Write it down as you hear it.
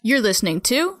You're listening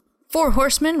to Four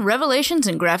Horsemen, Revelations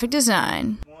in Graphic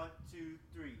Design. 1, 2,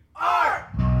 3, R!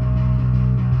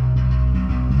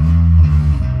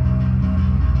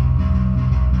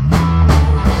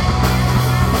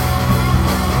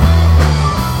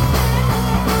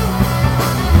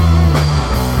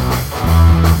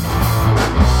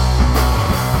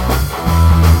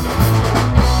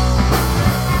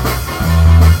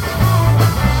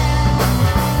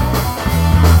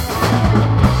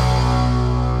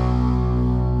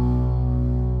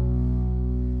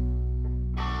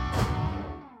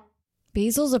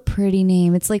 Basil's a pretty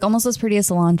name. It's like almost as pretty as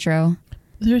cilantro.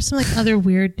 There's some like other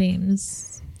weird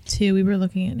names too. We were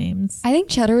looking at names. I think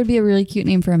Cheddar would be a really cute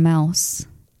name for a mouse.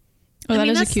 Oh, I mean,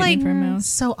 that is a that's cute like name for a mouse.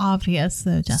 so obvious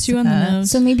though, Jessica. Two on the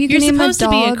nose. So maybe you You're can name supposed a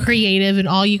to be dog. a creative, and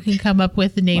all you can come up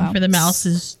with the name Wow. for the mouse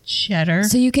is Cheddar.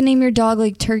 So you can name your dog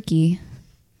like Turkey,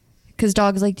 because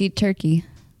dogs like to eat turkey.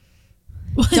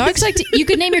 Dogs like to. You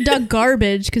could name your dog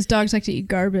Garbage because dogs like to eat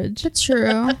garbage, That's true.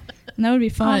 and that would be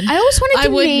fun. I always wanted I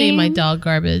to would name my dog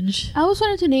Garbage. I always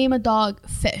wanted to name a dog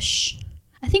Fish.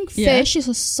 I think Yeah. Fish is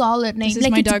a solid name. This is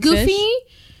Like my it's dog goofy, Fish.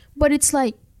 but it's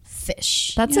like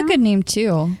fish. That's you a know? good name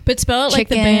too. But spell it like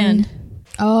the Chicken. band.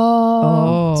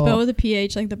 Oh. Spell with a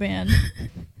PH like the band.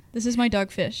 This is my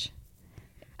dog Fish.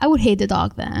 I would hate the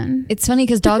dog then. It's funny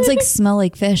because dogs like smell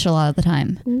like fish a lot of the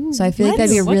time. So I feel like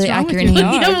that'd be a What's really wrong with accurate your name.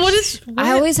 dog? Yeah, what is?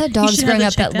 I always had You dogs should have growing that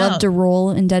up that checked loved out. to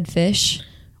roll in dead fish.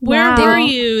 Where Wow. were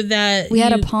you that We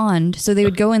had a you- pond, so they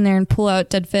would go in there and pull out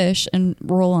dead fish and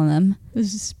roll on them.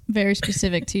 This is very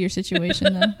specific to your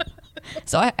situation, though.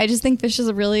 So I just think fish is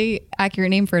a really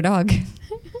accurate name for a dog.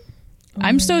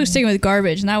 I'm still sticking with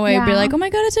Garbage, and that way I'd be Yeah. like, "Oh my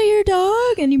god, is that your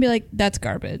dog?" And you'd be like, "That's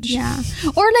Garbage." Yeah.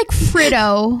 Or like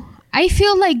Frito. I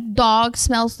feel like dog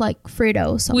smells like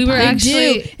Frito sometimes. We were They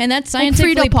actually- do, and that's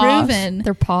scientifically Frito paws. proven.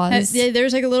 Their paws. There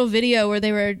was like a little video where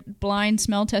they were blind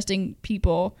smell testing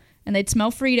people, and they'd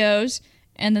smell Fritos,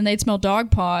 and then they'd smell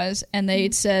dog paws, and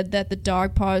they'd said that the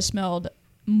dog paws smelled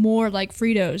more like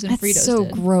Fritos than That's Fritos so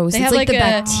did. gross. They It's have like the a,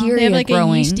 bacteria They have like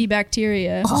growing. a yeasty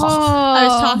bacteria. I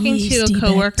was talking to yeasty a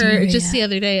coworker bacteria. just the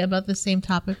other day about the same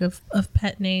topic of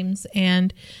pet names,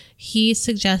 and he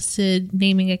suggested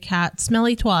naming a cat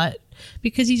Smelly Twat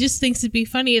because he just thinks it'd be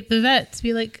funny at the vet to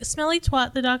be like, Smelly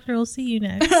Twat, the doctor will see you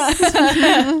next.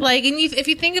 Like, and if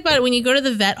you think about it, when you go to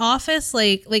the vet office,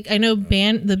 like I know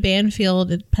the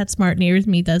Banfield at PetSmart near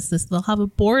me does this. They'll have a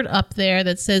board up there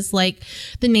that says like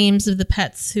the names of the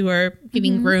pets who are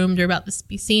getting groomed or about to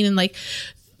be seen, and like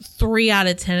 3 out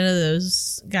of 10 of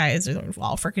those guys are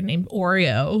all freaking named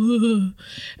Oreo.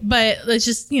 But it's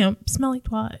just, Smelly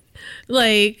Twat.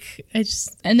 Like, I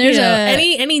just, And there's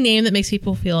any name that makes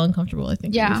people feel uncomfortable, I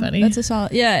think would be funny. That's a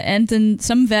solid. Yeah, and then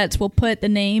some vets will put the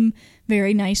name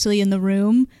very nicely in the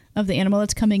room of the animal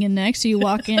that's coming in next. So you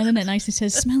walk in and it nicely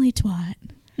says "Smelly Twat,"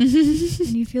 and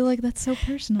you feel like that's so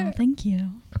personal. Thank you.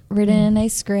 Written in a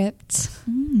nice script.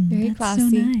 Very That's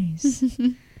classy. so nice.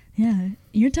 Yeah,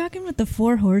 you're talking with the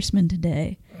Four Horsemen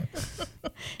today.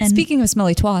 And Speaking of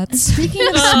smelly twats, speaking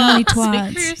of smelly Speak for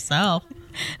twats, yourself.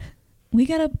 we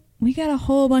got a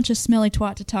whole bunch of smelly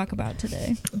twat to talk about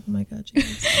today. Oh my God.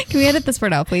 Jesus. can we edit this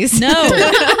part out, please? No.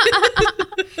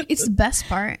 It's the best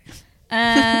part.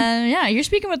 Yeah, you're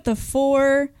speaking with the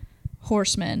Four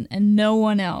Horsemen and no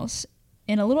one else.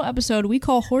 In a little episode we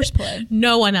call Horseplay.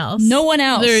 No one else. No one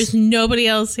else. There's nobody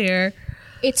else here.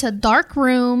 It's a dark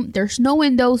room. There's no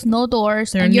windows, no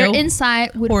doors, There are and you're no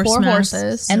inside with horse 4 masks.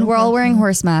 horses. And we're all wearing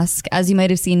horse masks, as you might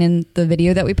have seen in the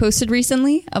video that we posted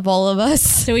recently of all of us.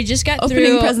 So we just got Opening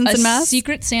through presents a and masks?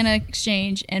 secret Santa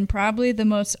exchange and probably the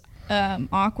most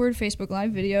awkward Facebook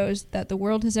Live videos that the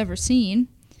world has ever seen.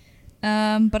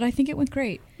 But I think it went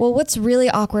great. Well, what's really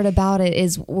awkward about it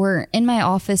is we're in my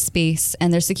office space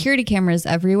and there's security cameras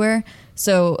everywhere.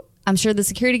 So I'm sure the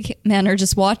security men are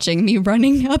just watching me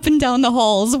running up and down the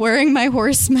halls wearing my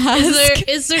horse mask.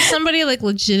 Is there somebody like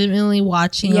legitimately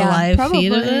watching Yeah, a live probably.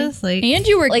 feed of this? Like, And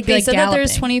you were Like they said that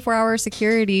there's galloping. 24-hour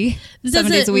security this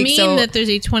 7 days a doesn't week. mean So that there's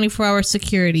a 24-hour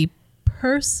security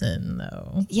person,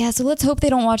 though. yeah, so let's hope they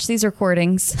don't watch these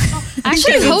recordings.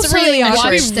 Actually, It's hopefully really they awkward.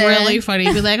 watched It's it. really funny.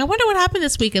 Be like, I wonder what happened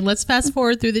this weekend. Let's fast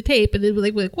forward through the tape, and they'd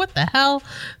be like, what the hell?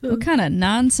 What kind of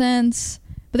nonsense?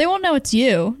 But they won't know it's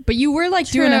you. But you were like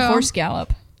doing a True. horse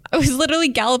gallop. I was literally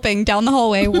galloping down the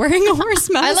hallway wearing a horse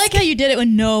mask. I like how you did it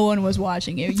when no one was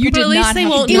watching you. You But did at least not they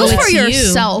have won't to It know was do for it's you.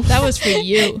 yourself. That was for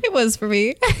you. it was for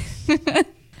me.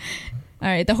 All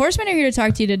right, the Horsemen are here to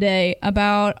talk to you today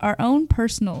about our own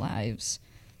personal lives.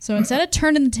 So instead of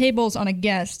turning the tables on a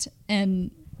guest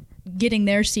and getting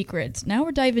their secrets, now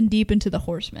we're diving deep into the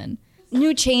Horsemen.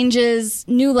 New changes,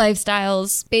 new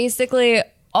lifestyles. Basically,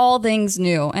 all things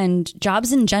new and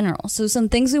jobs in general. So some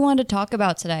things we wanted to talk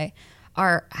about today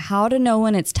are how to know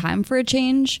when it's time for a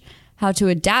change, how to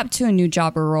adapt to a new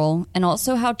job or role, and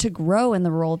also how to grow in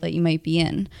the role that you might be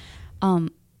in.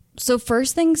 So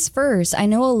first things first, I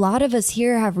know a lot of us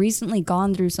here have recently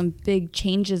gone through some big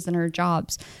changes in our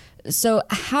jobs. So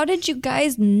how did you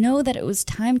guys know that it was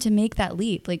time to make that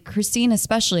leap? Like Christine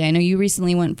especially, I know you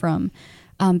recently went from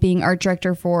being art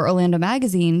director for Orlando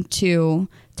Magazine to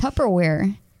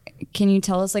Tupperware. Can you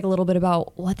tell us like a little bit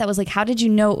about what that was like? How did you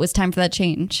know it was time for that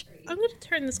change? I'm going to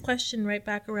turn this question right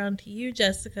back around to you,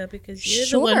 Jessica, because you're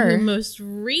the one who most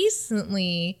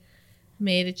recently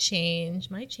made a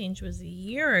change. My change was a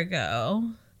year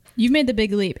ago. You've made the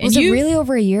big leap. Was it really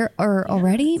over a year or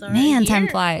already? it's already Man, a time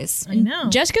year. flies. I know.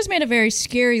 Jessica's made a very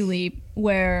scary leap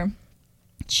where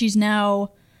she's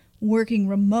now working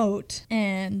remote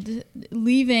and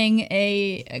leaving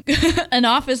an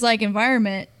office-like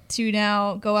environment to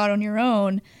now go out on your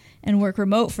own and work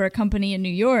remote for a company in New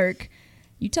York.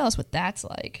 You tell us what that's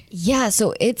like. Yeah,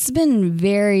 so it's been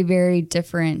very, very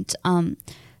different.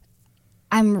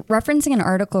 I'm referencing an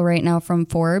article right now from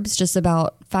Forbes just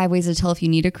about 5 ways to tell if you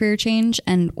need a career change.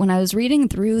 And when I was reading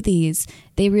through these,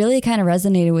 they really kind of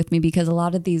resonated with me because a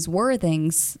lot of these were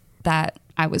things that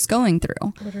I was going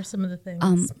through. What are some of the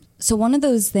things? So one of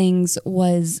those things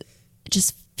was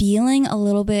just feeling a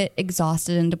little bit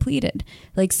exhausted and depleted.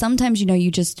 Like sometimes,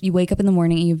 you wake up in the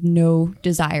morning and you have no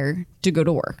desire to go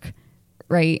to work,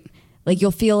 right? Like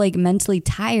you'll feel like mentally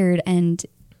tired and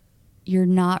you're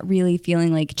not really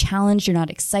feeling like challenged. You're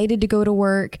not excited to go to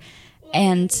work.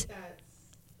 And That's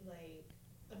like,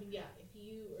 if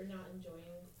you are not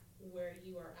enjoying where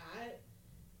you are at,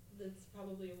 that's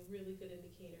probably a really good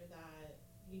indicator that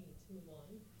you need to move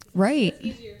on. right. It's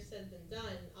easier said than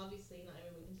done. Obviously, not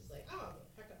everyone can just like, oh, I'm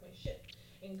gonna pack up my shit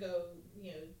and go,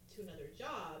 to another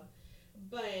job.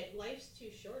 But life's too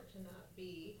short to not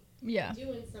be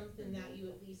doing something that you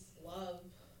at least love.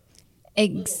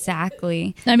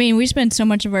 Exactly. I mean, we spend so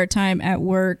much of our time at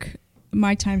work.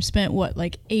 My time spent,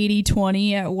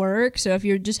 80-20 at work. So if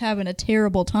you're just having a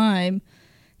terrible time,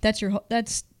 that's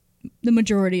the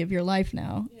majority of your life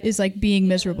now, is like being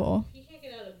miserable. You can't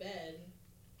get out of bed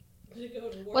to go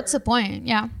to work. What's the point?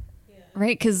 Yeah.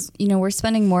 Right. Because, we're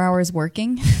spending more hours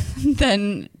working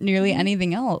than nearly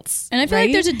anything else. And I feel right?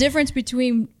 like there's a difference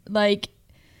between like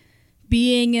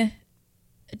being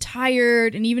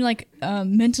tired and even like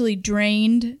mentally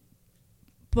drained,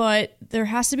 but there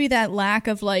has to be that lack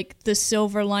of like the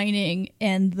silver lining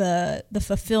and the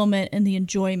fulfillment and the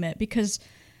enjoyment, because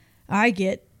I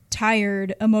get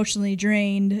tired, emotionally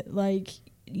drained, like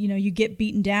you get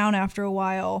beaten down after a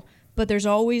while, but there's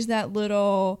always that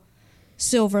little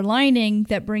silver lining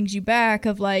that brings you back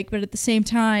of like, but at the same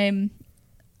time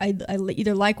I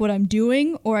either like what I'm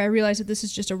doing or I realize that this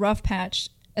is just a rough patch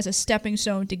as a stepping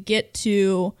stone to get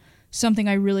to something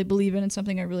I really believe in and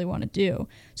something I really want to do.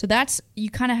 So you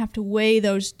kind of have to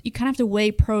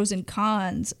weigh pros and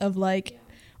cons of like,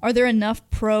 are there enough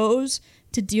pros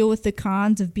to deal with the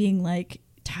cons of being like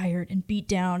tired and beat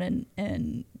down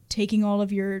and taking all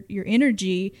of your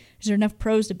energy? Is there enough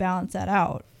pros to balance that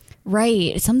out?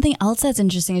 Right. Something else that's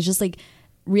interesting is just like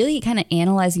really kind of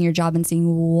analyzing your job and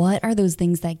seeing what are those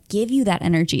things that give you that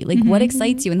energy? Like what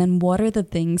excites you? And then what are the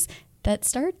things that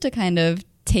start to kind of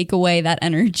take away that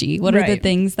energy? What are the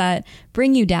things that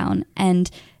bring you down? And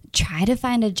try to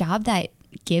find a job that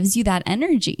gives you that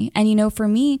energy. And, for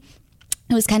me,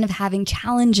 it was kind of having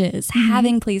challenges,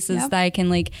 having places that I can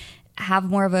like have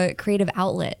more of a creative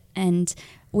outlet. And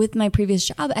with my previous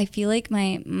job, I feel like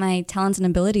my talents and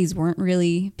abilities weren't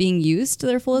really being used to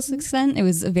their fullest extent. It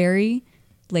was a very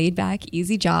laid back,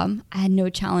 easy job. I had no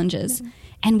challenges.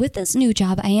 And with this new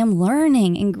job, I am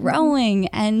learning and growing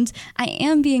and I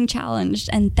am being challenged.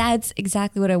 And that's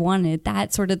exactly what I wanted.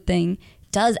 That sort of thing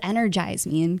does energize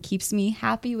me and keeps me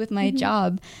happy with my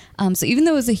job. So even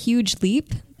though it was a huge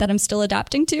leap that I'm still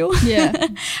adapting to,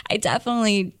 I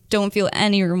definitely don't feel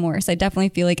any remorse. I definitely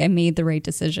feel like I made the right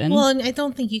decision. Well, and I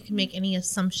don't think you can make any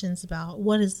assumptions about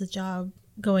what is the job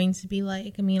going to be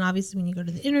like. I mean, obviously when you go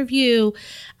to the interview,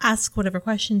 ask whatever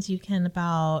questions you can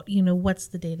about, what's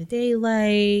the day-to-day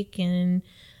like, and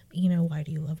why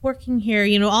do you love working here?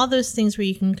 All those things where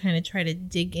you can kind of try to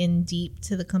dig in deep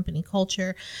to the company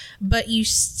culture, but you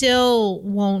still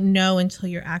won't know until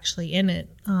you're actually in it.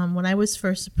 When I was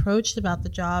first approached about the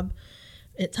job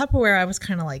at Tupperware, I was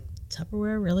kind of like,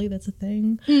 Tupperware, really? That's a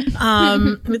thing?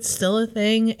 It's still a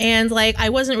thing. And like, I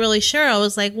wasn't really sure. I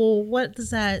was like, well, what does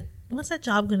that what's that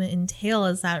job going to entail?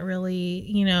 Is that really,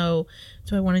 you know,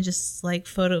 do I want to just like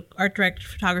art direct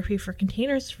photography for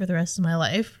containers for the rest of my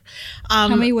life? How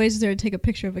many ways is there to take a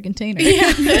picture of a container?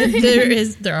 Yeah,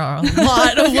 there are a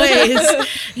lot of ways,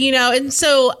 you know. And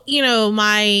so, you know,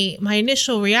 my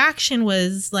initial reaction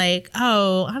was like,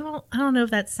 oh, I don't know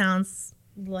if that sounds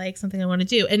like something I want to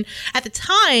do. And at the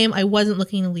time, I wasn't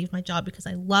looking to leave my job because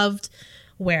I loved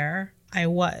where I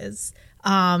was.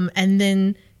 And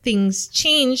then things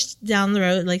changed down the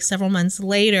road. Like several months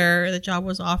later, the job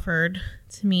was offered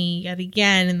to me yet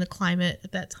again, and the climate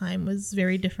at that time was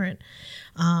very different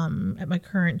at my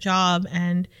current job.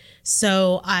 And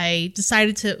so I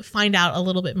decided to find out a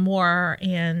little bit more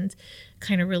and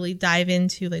kind of really dive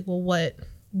into like, well,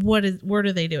 what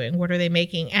are they doing? What are they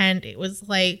making? And it was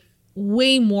like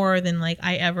way more than like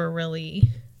I ever really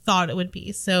thought it would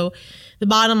be. So the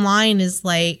bottom line is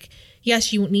like,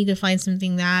 yes, you need to find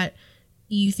something that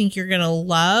you think you're going to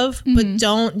love, but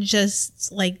don't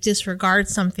just like disregard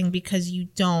something because you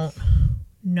don't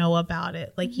know about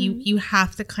it. Like you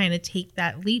have to kind of take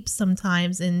that leap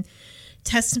sometimes and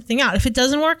test something out. If it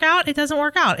doesn't work out, it doesn't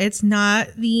work out. It's not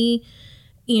the,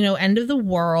 you know, end of the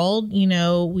world. You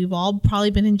know, we've all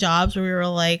probably been in jobs where we were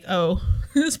like, oh,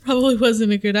 this probably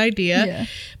wasn't a good idea. Yeah.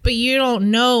 But you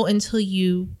don't know until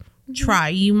you try.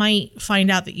 You might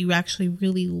find out that you actually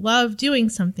really love doing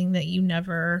something that you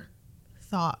never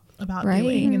thought about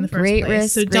doing in the first place. Great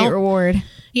risk, so great reward.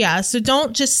 Yeah, so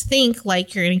don't just think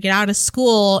like you're going to get out of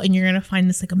school and you're going to find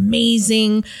this like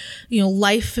amazing, you know,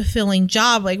 life-fulfilling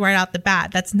job like right out the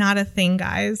bat. That's not a thing,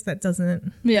 guys. That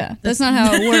doesn't... Yeah, that's not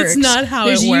how it works. That's not how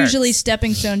it works. There's usually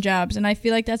stepping stone jobs, and I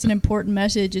feel like that's an important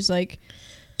message is like,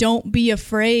 don't be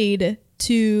afraid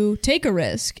to take a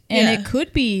risk. And it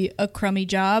could be a crummy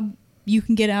job. You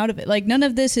can get out of it. Like, none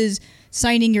of this is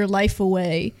signing your life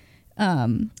away.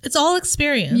 It's all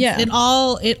experience. Yeah. It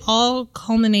all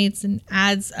culminates and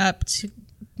adds up to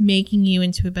making you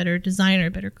into a better designer, a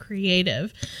better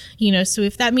creative. You know, so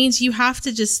if that means you have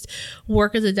to just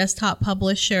work as a desktop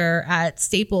publisher at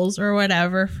Staples or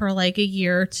whatever for like a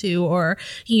year or two, or,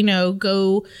 you know,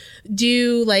 go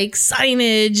do like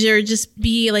signage or just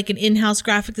be like an in-house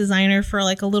graphic designer for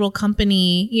like a little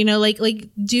company, you know, like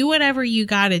do whatever you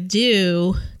got to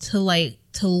do to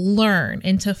learn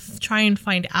and to try and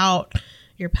find out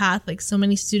your path. Like so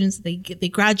many students, they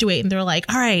graduate and they're like,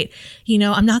 all right, you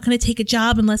know, I'm not going to take a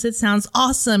job unless it sounds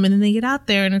awesome. And then they get out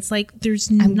there and it's like, there's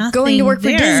nothing going to work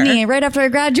there. for Disney right after I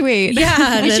graduate.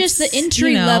 Yeah. It's just the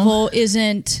entry level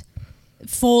isn't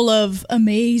full of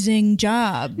amazing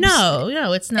jobs. No,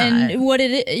 it's not. And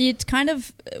it's kind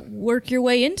of work your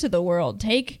way into the world.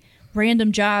 Take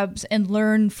random jobs and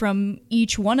learn from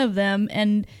each one of them,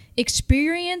 and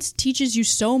experience teaches you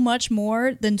so much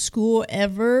more than school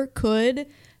ever could.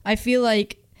 I feel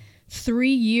like 3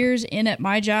 years in at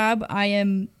my job, I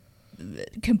am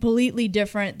completely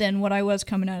different than what I was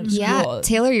coming out of school. Yeah,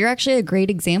 Taylor, you're actually a great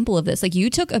example of this. Like, you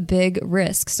took a big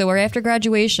risk. So right after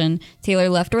graduation, Taylor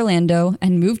left Orlando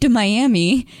and moved to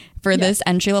Miami for this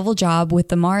entry-level job with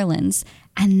the Marlins.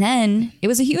 And then it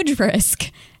was a huge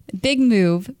risk. Big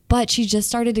move, but she just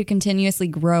started to continuously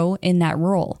grow in that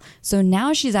role. So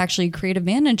now she's actually creative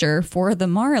manager for the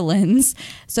Marlins.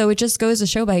 So it just goes to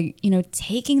show by, you know,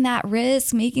 taking that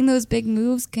risk, making those big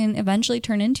moves can eventually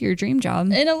turn into your dream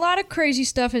job. And a lot of crazy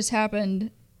stuff has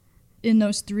happened in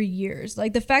those 3 years.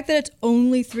 Like the fact that it's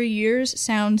only 3 years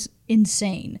sounds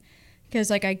insane. Because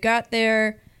like I got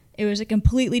there, it was a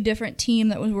completely different team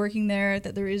that was working there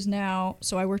that there is now.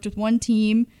 So I worked with one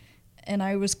team and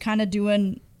I was kind of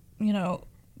doing, you know,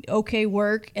 okay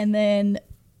work, and then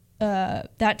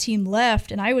that team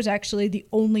left, and I was actually the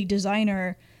only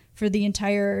designer for the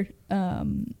entire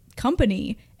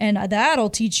company, and that'll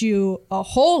teach you a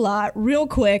whole lot real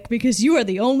quick because you are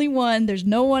the only one. There's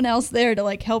no one else there to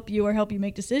like help you or help you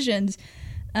make decisions,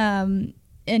 and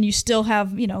you still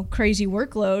have, you know, crazy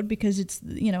workload because it's,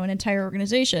 you know, an entire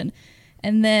organization.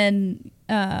 And then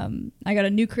I got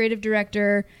a new creative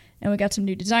director, and we got some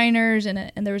new designers,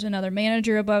 and there was another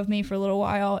manager above me for a little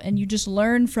while, and you just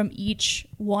learn from each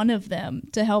one of them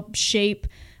to help shape.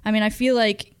 I mean, I feel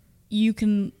like you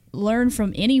can learn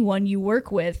from anyone you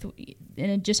work with,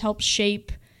 and it just helps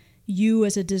shape you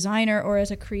as a designer or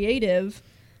as a creative.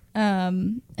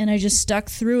 And I just stuck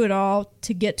through it all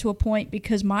to get to a point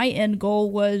because my end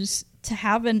goal was to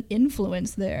have an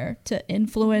influence there, to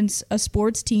influence a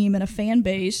sports team and a fan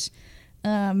base.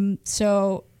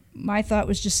 So my thought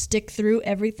was just stick through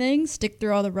everything, stick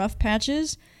through all the rough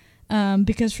patches,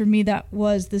 because for me that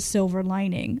was the silver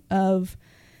lining of,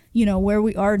 you know, where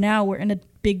we are now. We're in a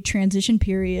big transition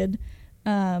period,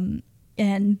 and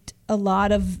a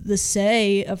lot of the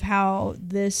say of how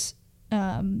this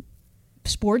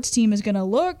sports team is going to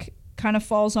look kind of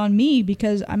falls on me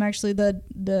because I'm actually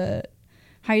the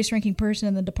highest ranking person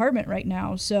in the department right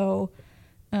now. So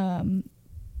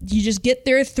you just get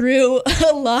there through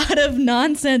a lot of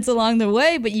nonsense along the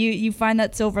way, but you find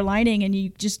that silver lining and you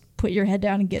just put your head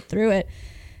down and get through it.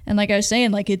 And like I was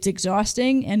saying, like, it's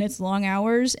exhausting and it's long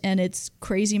hours and it's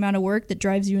crazy amount of work that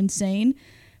drives you insane,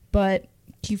 but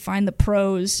you find the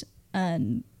pros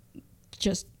and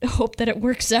just hope that it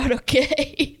works out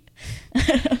okay.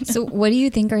 So what do you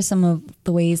think are some of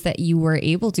the ways that you were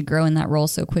able to grow in that role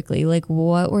so quickly? Like,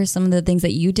 what were some of the things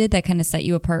that you did that kind of set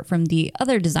you apart from the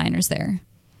other designers there?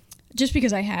 Just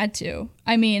because I had to.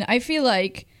 I mean, I feel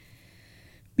like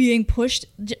being pushed,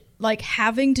 like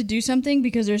having to do something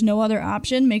because there's no other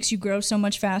option makes you grow so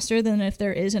much faster than if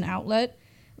there is an outlet.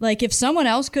 Like, if someone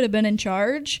else could have been in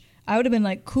charge, I would have been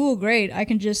like, cool, great. I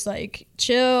can just like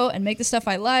chill and make the stuff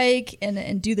I like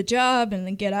and do the job and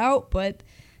then get out. But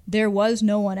there was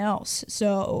no one else.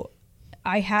 So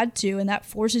I had to, and that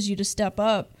forces you to step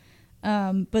up.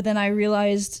 But then I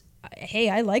realized, hey,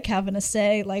 I like having a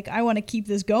say. Like, I want to keep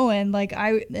this going.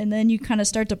 And then you kind of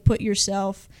start to put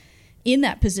yourself in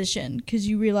that position because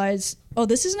you realize, oh,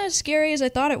 this isn't as scary as I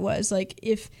thought it was.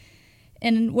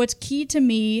 And what's key to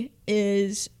me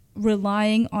is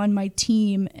relying on my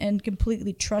team and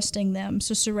completely trusting them.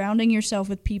 So surrounding yourself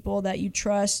with people that you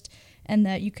trust and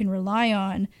that you can rely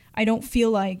on. I don't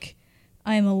feel like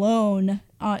I'm alone,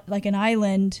 like an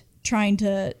island, trying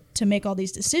to make all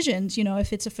these decisions. You know,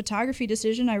 if it's a photography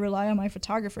decision, I rely on my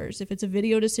photographers. If it's a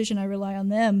video decision, I rely on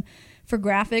them. For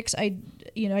graphics,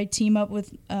 I team up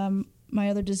with my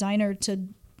other designer to,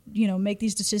 make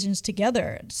these decisions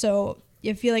together. So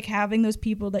I feel like having those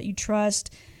people that you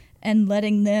trust and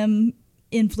letting them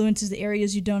influences the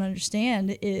areas you don't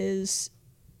understand is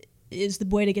the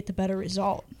way to get the better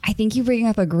result. I think you bring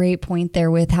up a great point there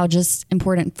with how just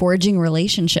important forging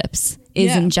relationships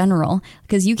is in general,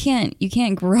 because you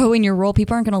can't grow in your role.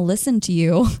 People aren't going to listen to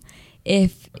you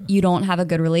if you don't have a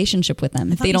good relationship with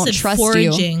them. If they don't trust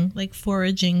foraging, you. like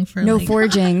foraging for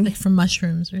foraging. like for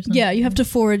mushrooms or something. Yeah, you have to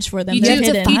forage for them. You They're do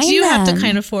hidden. have to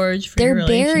kind of forage for They're your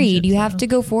buried. You have so. to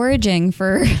go foraging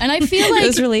for And I feel like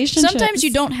those relationships. sometimes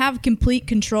you don't have complete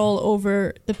control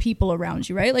over the people around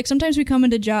you, right? Like sometimes we come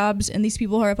into jobs and these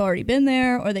people have already been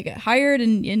there or they get hired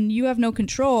and you have no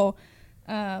control.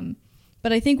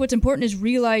 But I think what's important is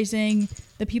realizing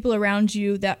the people around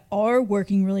you that are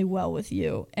working really well with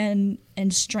you and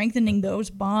strengthening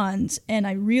those bonds.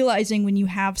 And realizing when you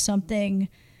have something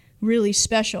really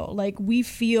special, like we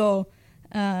feel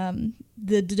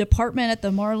the department at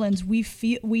the Marlins,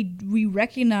 we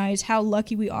recognize how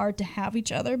lucky we are to have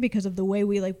each other because of the way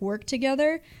we like work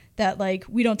together, that like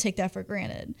we don't take that for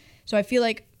granted. So I feel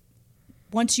like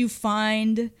once you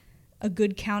find a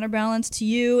good counterbalance to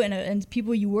you and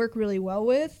people you work really well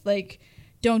with, like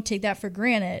don't take that for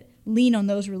granted. Lean on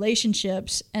those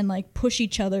relationships and like push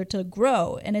each other to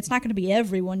grow. And it's not going to be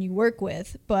everyone you work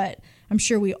with, but I'm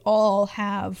sure we all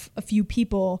have a few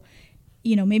people,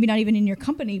 maybe not even in your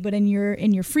company, but in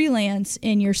your freelance,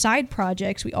 in your side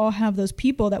projects, we all have those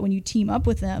people that when you team up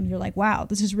with them, you're like, wow,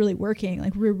 this is really working.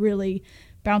 Like we're really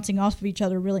bouncing off of each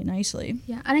other really nicely.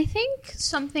 Yeah, and I think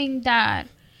something that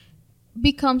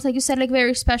becomes, like you said, like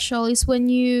very special is when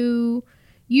you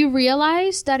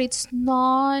realize that it's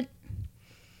not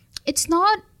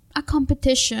a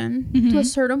competition to a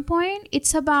certain point.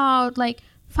 It's about like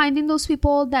finding those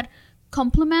people that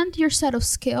complement your set of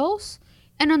skills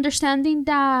and understanding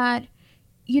that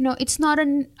it's not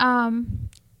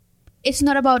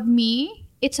about me,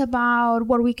 it's about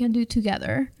what we can do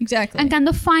together. Exactly. And kind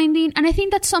of finding, and I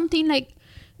think that's something like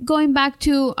going back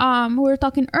to we were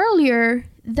talking earlier,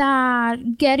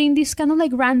 that getting these kind of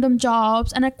like random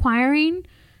jobs and acquiring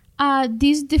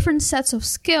these different sets of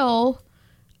skill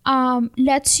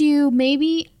lets you,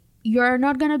 maybe you're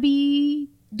not going to be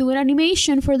doing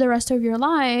animation for the rest of your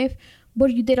life,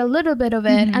 but you did a little bit of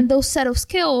it. And those set of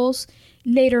skills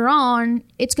later on,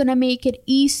 it's going to make it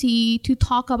easy to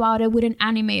talk about it with an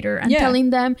animator and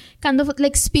telling them kind of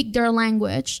like speak their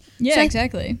language. Yeah, so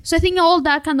exactly. So I think all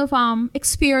that kind of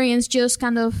experience just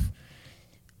kind of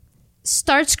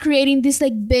starts creating this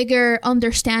like bigger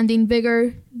understanding,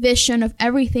 bigger vision of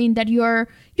everything, that you're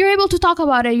able to talk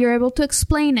about it, you're able to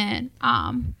explain it.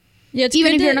 It's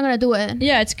even if you're not gonna do it.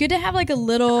 Yeah, it's good to have like a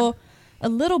little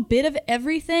bit of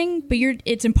everything, but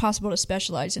it's impossible to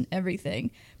specialize in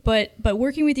everything. But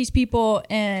working with these people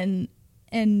and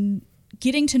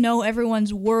getting to know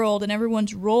everyone's world and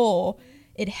everyone's role,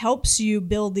 it helps you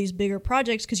build these bigger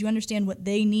projects because you understand what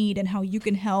they need and how you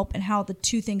can help and how the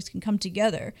two things can come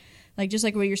together. Like, just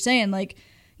like what you're saying, like,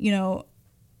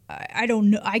 I don't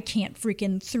know. I can't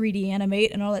freaking 3D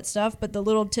animate and all that stuff, but the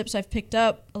little tips I've picked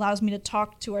up allows me to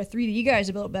talk to our 3D guys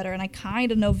a little better, and I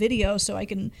kind of know video, so I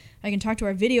can talk to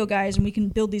our video guys, and we can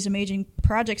build these amazing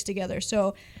projects together.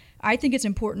 So I think it's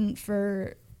important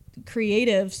for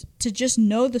creatives to just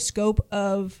know the scope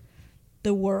of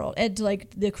the world, and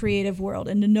like the creative world,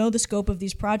 and to know the scope of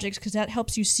these projects, because that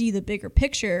helps you see the bigger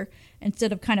picture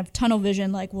instead of kind of tunnel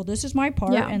vision, like, well, this is my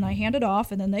part and I hand it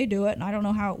off and then they do it and I don't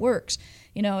know how it works.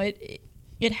 You know,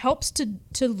 it helps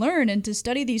to learn and to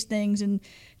study these things. And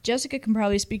Jessica can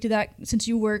probably speak to that, since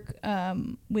you work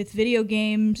with video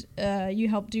games. You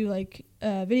help do like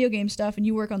video game stuff, and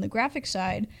you work on the graphic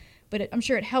side, but I'm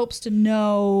sure it helps to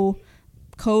know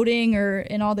coding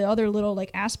and all the other little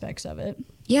like aspects of it.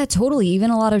 Yeah, totally. Even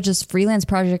a lot of just freelance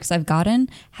projects I've gotten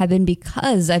have been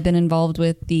because I've been involved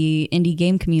with the indie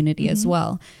game community as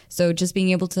well. So just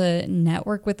being able to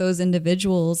network with those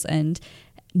individuals and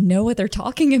know what they're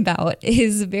talking about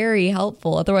is very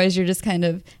helpful. Otherwise, you're just kind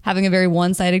of having a very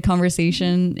one-sided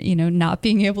conversation, you know, not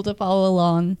being able to follow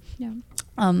along. Yeah.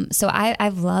 So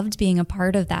I've loved being a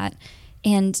part of that.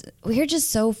 And we're just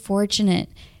so fortunate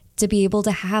to be able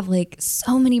to have like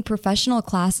so many professional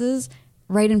classes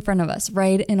right in front of us,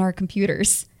 right in our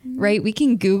computers, right? We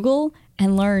can Google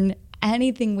and learn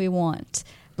anything we want.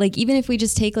 Like even if we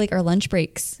just take like our lunch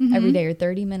breaks every day or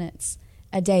 30 minutes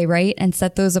a day, right? And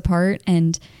set those apart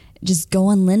and just go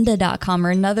on lynda.com or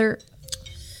another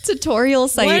tutorial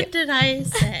site. What did I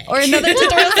say? Or another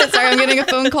tutorial site. Sorry, I'm getting a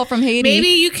phone call from Haiti. Maybe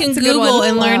you can That's a good Google one.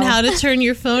 and learn Wow. how to turn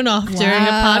your phone off during a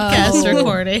podcast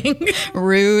recording.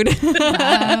 Rude.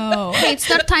 Wow. Hey, it's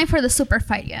not time for the super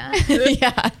fight yet.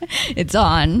 Yeah, it's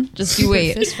on. Just you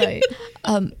wait. Fist fight.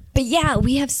 But yeah,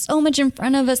 we have so much in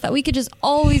front of us that we could just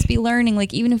always be learning.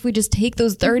 Like even if we just take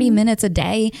those 30 minutes a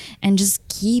day and just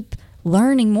keep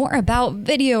learning more about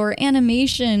video or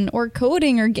animation or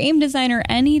coding or game design or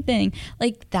anything,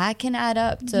 like that can add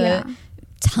up to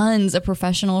tons of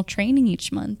professional training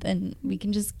each month, and we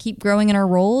can just keep growing in our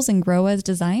roles and grow as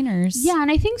designers. Yeah, and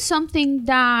I think something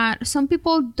that some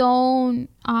people don't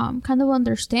kind of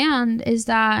understand is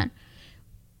that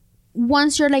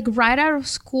once you're like right out of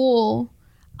school,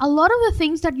 a lot of the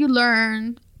things that you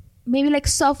learn, maybe like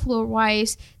software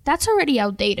wise, that's already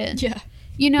outdated. Yeah.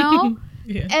 You know?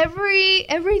 Yeah. Every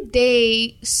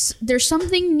day there's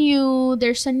something new.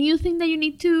 There's a new thing that you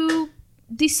need to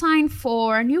design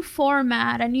for, a new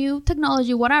format, a new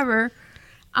technology, whatever.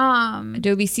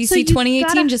 Adobe CC so you 2018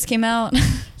 gotta- just came out.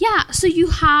 Yeah, so you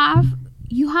have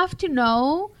to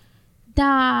know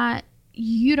that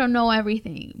you don't know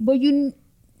everything, but you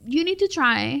need to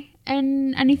try,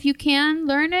 and if you can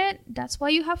learn it, that's why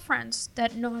you have friends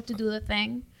that know how to do the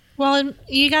thing. Well, and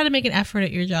you got to make an effort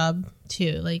at your job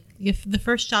too. Like if the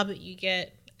first job that you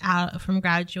get out from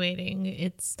graduating,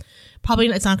 it's not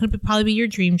going to probably be your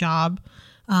dream job.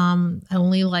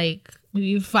 Only like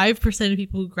maybe 5% of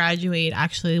people who graduate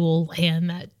actually will land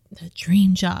that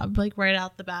dream job like right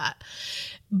out the bat.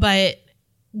 But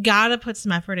gotta put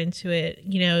some effort into it.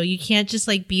 You know, you can't just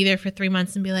like be there for 3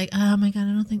 months and be like, oh my God,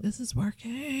 I don't think this is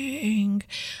working.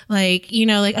 Like, you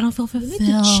know, like I don't feel fulfilled. You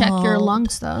need to check your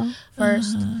lungs though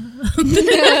first.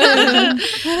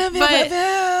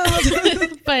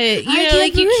 But you know,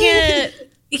 like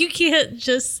you can't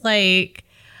just like,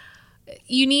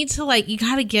 you need to like, you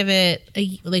gotta give it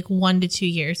like 1 to 2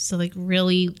 years to like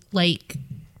really like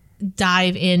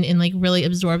dive in and like really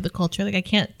absorb the culture. Like I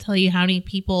can't tell you how many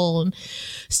people and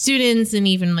students and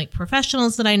even like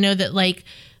professionals that I know that like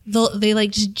they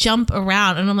like just jump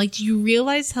around, and I'm like, do you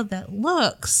realize how that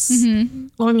looks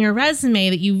on your resume,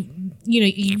 that you know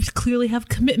you clearly have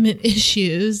commitment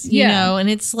issues, you know? And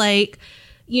it's like,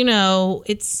 you know,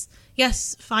 it's,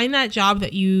 yes, find that job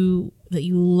that you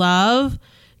love,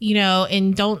 you know,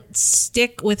 and don't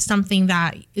stick with something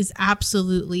that is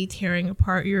absolutely tearing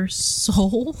apart your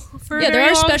soul for a Yeah, there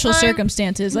very are long special time.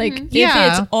 circumstances. Like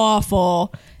Yeah. if it's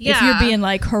awful, if Yeah. you're being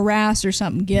like harassed or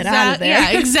something, get out of there.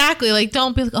 Yeah, exactly. Like,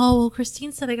 don't be like, oh, well,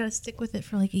 Christine said I got to stick with it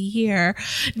for like a year.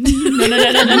 They're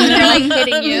like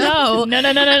hitting you. No, No,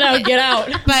 get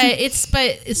out.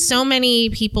 but so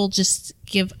many people just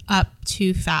give up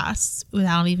too fast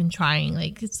without even trying.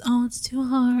 Like it's too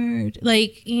hard.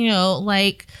 Like, you know,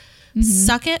 like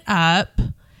suck it up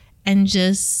and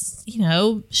just, you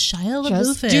know, Shia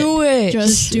LaBeouf Just do it.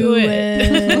 Just do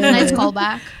it. Nice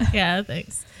callback. Yeah,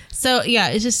 thanks. So yeah,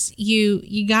 it's just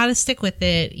you got to stick with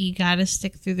it. You got to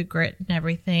stick through the grit and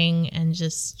everything, and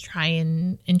just try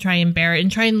and bear it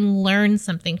and try and learn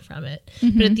something from it.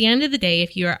 But at the end of the day,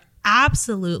 if you are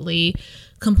absolutely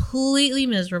completely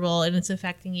miserable and it's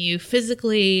affecting you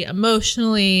physically,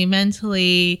 emotionally,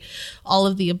 mentally, all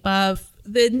of the above,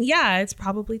 then yeah, it's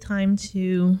probably time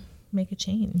to make a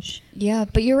change. Yeah,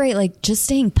 but you're right. Like, just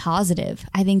staying positive,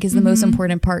 I think, is the most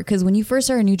important part. Because when you first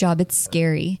start a new job, it's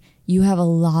scary. You have a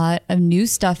lot of new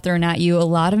stuff thrown at you, a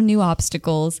lot of new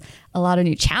obstacles, a lot of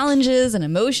new challenges and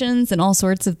emotions and all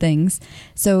sorts of things.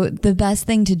 So the best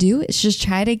thing to do is just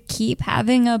try to keep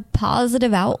having a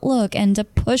positive outlook and to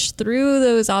push through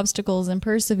those obstacles and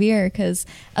persevere, because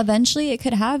eventually it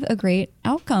could have a great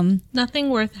outcome. Nothing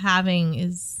worth having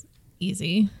is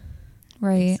easy.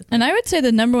 Right. And I would say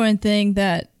the number one thing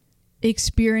that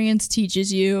experience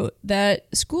teaches you,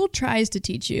 that school tries to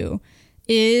teach you,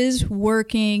 is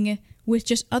working with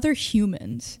just other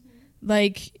humans.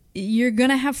 Like, you're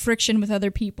going to have friction with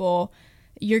other people.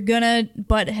 You're going to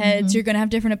butt heads. You're going to have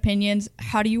different opinions.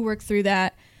 How do you work through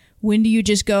that? When do you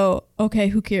just go, okay,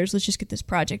 who cares? Let's just get this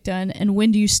project done. And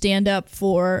when do you stand up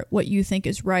for what you think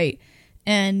is right?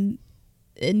 And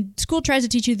school tries to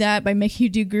teach you that by making you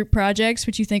do group projects,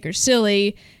 which you think are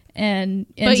silly. But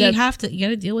you got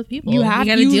to deal with people. You got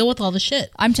to deal with all the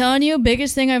shit. I'm telling you,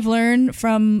 biggest thing I've learned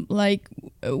from like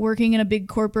working in a big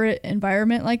corporate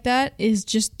environment like that is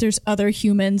just there's other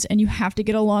humans and you have to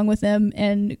get along with them,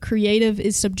 and creative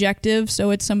is subjective.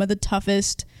 So it's some of the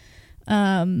toughest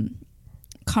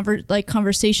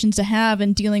conversations to have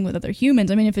and dealing with other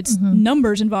humans. I mean, if it's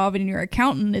numbers involved and you're an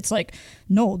accountant, it's like,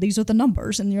 no, these are the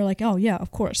numbers. And you're like, oh yeah,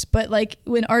 of course. But like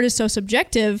when art is so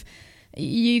subjective,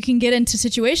 you can get into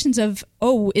situations of,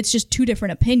 oh, it's just two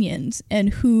different opinions, and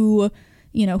who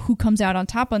comes out on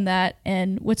top on that.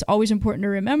 And what's always important to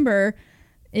remember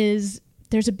is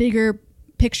there's a bigger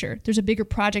picture. There's a bigger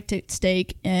project at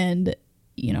stake. And,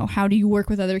 how do you work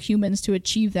with other humans to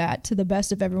achieve that to the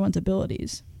best of everyone's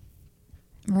abilities?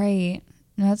 Right.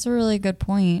 That's a really good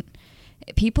point.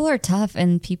 People are tough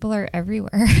and people are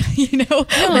everywhere.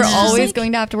 We're always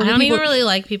going to have to work with people. I don't even really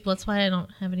like people. That's why I don't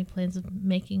have any plans of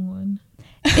making one.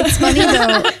 It's funny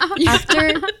though.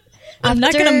 I'm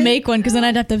not going to make one because then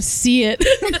I'd have to see it.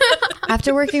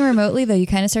 After working remotely though, you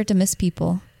kind of start to miss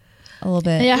people a little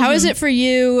bit. Yeah. How is it for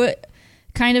you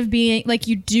kind of being like,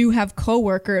 you do have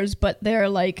coworkers, but they're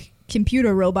like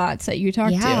computer robots that you talk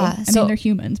to? I mean, they're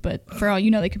humans, but for all you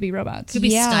know, they could be robots. Could be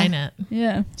Skynet.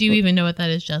 Yeah. Do you even know what that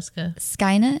is, Jessica?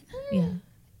 Skynet? Yeah.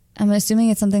 I'm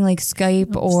assuming it's something like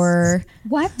Skype or...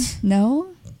 What?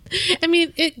 No? I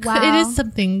mean, it is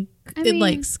something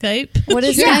like Skype. What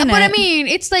is Skynet? Yeah, but I mean,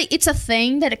 it's like, it's a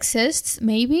thing that exists,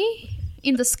 maybe,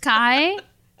 in the sky.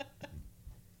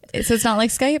 So it's not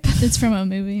like Skype? It's from a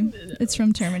movie. It's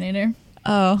from Terminator.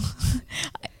 Oh.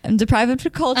 I'm deprived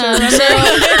of culture.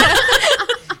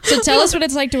 So tell us what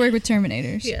it's like to work with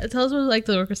Terminators. Yeah, tell us what it's like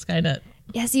to work with Skynet.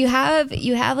 Yes, you have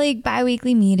like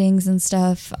bi-weekly meetings and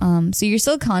stuff. So you're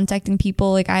still contacting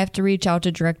people. Like I have to reach out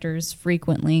to directors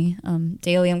frequently.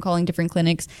 Daily I'm calling different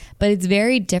clinics, but it's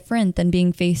very different than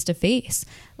being face to face.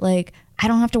 Like I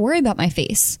don't have to worry about my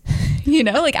face.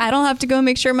 Like I don't have to go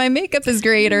make sure my makeup is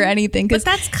great or anything. But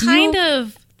that's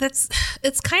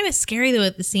it's kind of scary though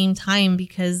at the same time,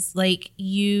 because like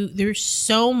there's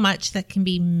so much that can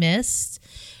be missed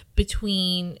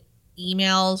between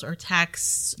emails or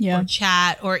texts or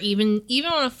chat or even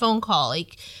on a phone call.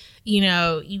 Like, you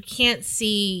can't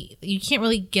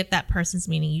really get that person's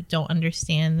meaning. You don't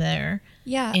understand their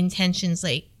intentions.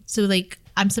 Like,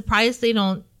 I'm surprised they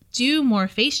don't do more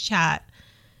face chat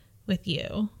with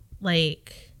you.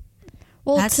 Like,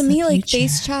 well, to me, like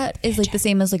face chat is like the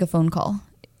same as like a phone call.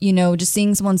 Just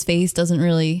seeing someone's face doesn't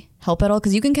really help at all,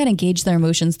 because you can kind of gauge their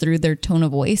emotions through their tone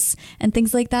of voice and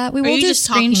things like that. We will do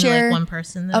screen share one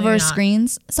person of our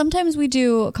screens. Sometimes we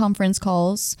do conference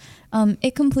calls.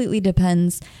 It completely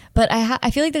depends. But I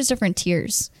feel like there's different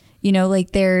tiers.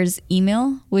 Like there's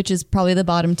email, which is probably the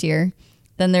bottom tier.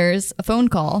 Then there's a phone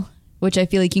call, which I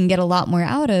feel like you can get a lot more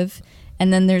out of.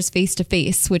 And then there's face to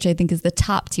face, which I think is the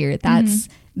top tier. That's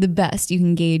the best. You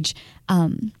can gauge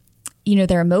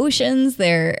their emotions,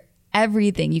 their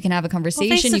everything. You can have a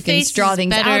conversation. You can draw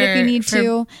things out if you need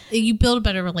to. You build a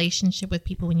better relationship with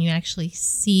people when you actually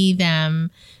see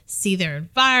them, see their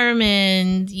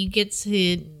environment. You get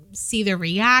to see their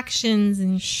reactions,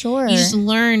 and you just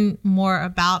learn more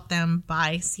about them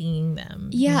by seeing them.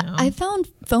 Yeah, I found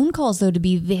phone calls though to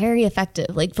be very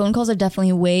effective. Like phone calls are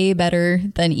definitely way better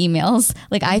than emails.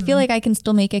 Like I feel like I can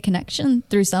still make a connection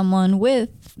through someone with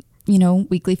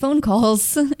weekly phone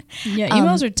calls. Yeah,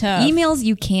 emails are tough. Emails,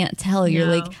 you can't tell. You're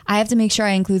like, I have to make sure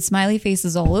I include smiley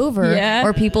faces all over,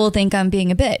 or people think I'm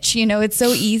being a bitch. It's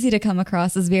so easy to come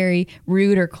across as very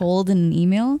rude or cold in an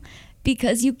email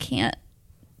because you can't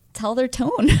tell their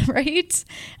tone, right?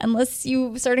 Unless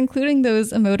you start including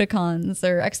those emoticons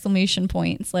or exclamation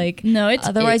points. Like, No,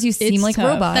 otherwise you seem like a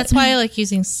tough. robot. That's why I like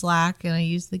using Slack, and I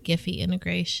use the Giphy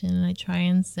integration, and I try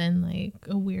and send like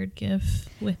a weird GIF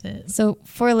with it. So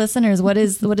for listeners, what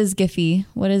is Giphy?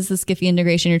 What is this Giphy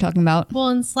integration you're talking about? Well,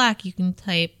 in Slack, you can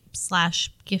type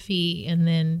 /Giphy and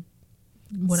then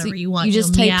whatever So you want. You just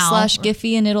You'll type meow or-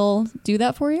 /Giphy and it'll do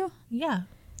that for you? Yeah.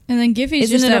 And then Giphy's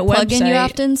Isn't just it that a plugin website. you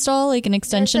have to install, like an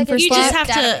extension like for a- You Slack? just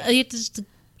have Database. to just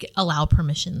allow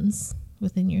permissions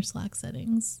within your Slack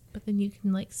settings, but then you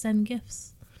can like send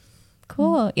GIFs.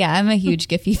 Cool. Yeah, I'm a huge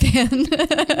Giphy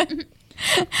fan.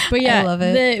 But yeah, I love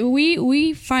it.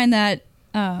 We find that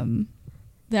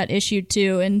that issue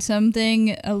too, and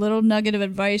a little nugget of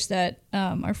advice that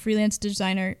our freelance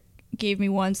designer gave me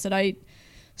once that I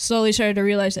slowly started to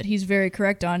realize that he's very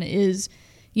correct on is,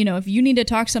 if you need to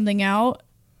talk something out,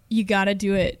 you got to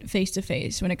do it face to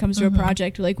face when it comes to a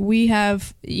project. Like we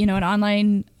have, an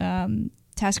online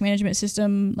task management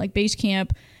system like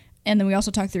Basecamp. And then we also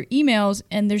talk through emails,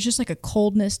 and there's just like a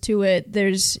coldness to it.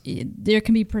 There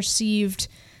can be perceived,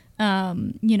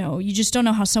 you just don't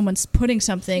know how someone's putting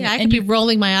something. Yeah, I and could be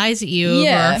rolling my eyes at you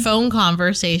Yeah. over a phone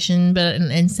conversation, but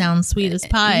and sound sweet as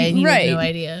pie, and you Right. have no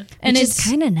idea. and Which it's is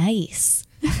kind of nice.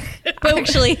 But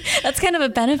actually, that's kind of a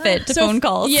benefit to phone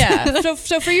calls. Yeah.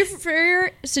 So for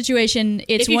your situation,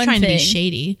 it's If you're one trying thing. to be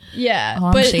shady, Yeah. Oh,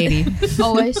 I'm shady.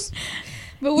 Always.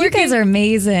 But You guys are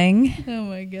amazing. Oh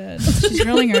my god, she's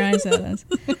rolling her eyes at us.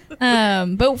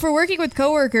 But for working with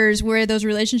coworkers, where those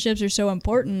relationships are so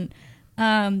important,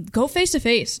 go face to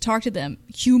face, talk to them,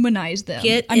 humanize them,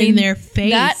 get in their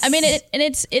face.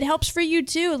 It helps for you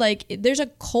too. Like there's a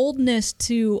coldness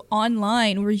to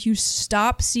online where you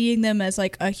stop seeing them as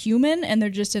like a human and they're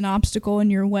just an obstacle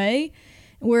in your way.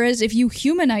 Whereas if you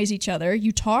humanize each other,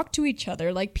 you talk to each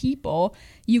other like people,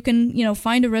 you can,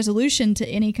 find a resolution to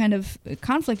any kind of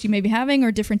conflict you may be having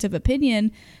or difference of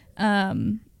opinion.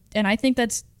 And I think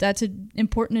that's an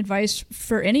important advice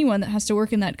for anyone that has to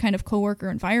work in that kind of coworker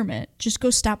environment. Just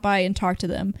go stop by and talk to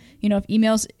them. If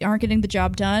emails aren't getting the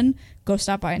job done, go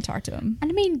stop by and talk to them. And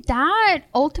I mean, that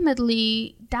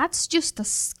ultimately, that's just a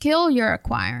skill you're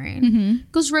acquiring.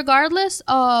 Because regardless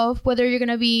of whether you're going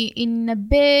to be in a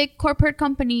big corporate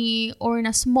company or in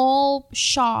a small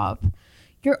shop,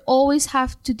 you always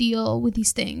have to deal with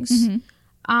these things.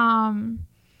 And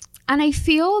I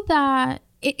feel that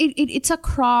it's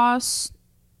across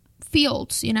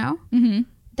fields,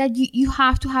 that you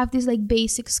have to have these like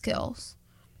basic skills.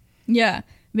 Yeah,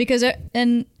 because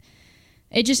it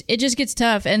just gets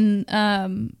tough. And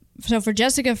so for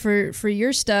Jessica, for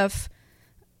your stuff,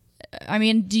 I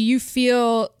mean, do you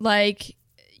feel like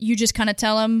you just kind of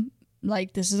tell them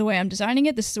like, this is the way I'm designing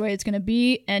it, this is the way it's going to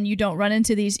be, and you don't run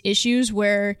into these issues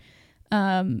where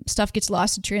stuff gets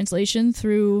lost in translation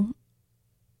through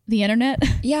the internet?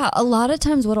 Yeah, a lot of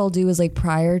times what I'll do is like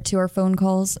prior to our phone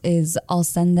calls is I'll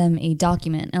send them a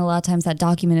document. And a lot of times that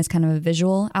document is kind of a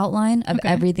visual outline of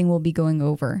everything we'll be going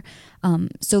over.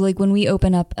 So like when we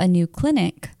open up a new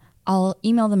clinic, I'll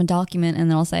email them a document and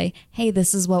then I'll say, hey,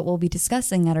 this is what we'll be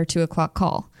discussing at our 2:00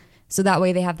 call. So that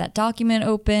way they have that document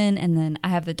open and then I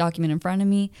have the document in front of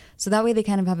me. So that way they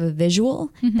kind of have a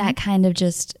visual that kind of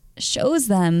just shows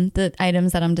them the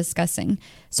items that I'm discussing.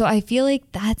 So I feel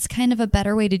like that's kind of a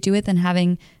better way to do it than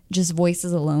having just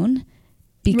voices alone,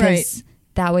 because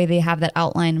that way they have that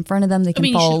outline in front of them. They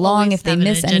can follow along. If they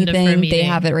miss anything, they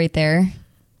have it right there.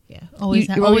 Yeah,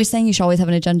 You're saying you should always have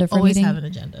an agenda for a always meeting? have an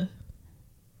agenda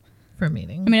for a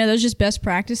meeting. I mean, are those just best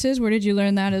practices? Where did you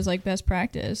learn that as like best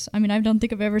practice? I mean, I don't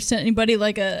think I've ever sent anybody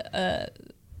like a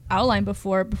outline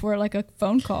before like a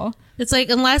phone call. It's like,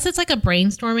 unless it's like a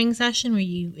brainstorming session where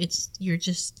you're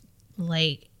just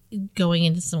like going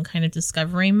into some kind of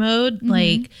discovery mode,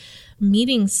 like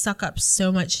meetings suck up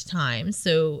so much time.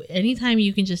 So anytime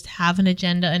you can just have an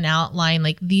agenda, an outline,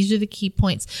 like these are the key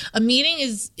points. A meeting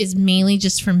is mainly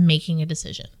just for making a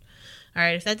decision. All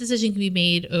right, if that decision can be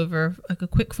made over like a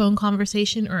quick phone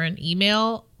conversation or an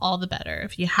email, all the better.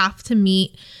 If you have to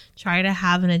meet, try to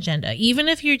have an agenda. Even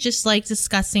if you're just like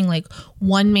discussing like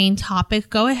one main topic,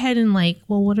 go ahead and like,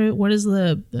 well, what is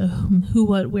the who,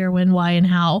 what, where, when, why, and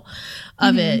how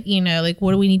of it? Like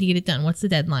what do we need to get it done? What's the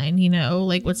deadline?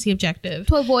 Like what's the objective?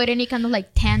 To avoid any kind of like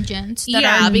tangents that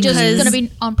are because just going to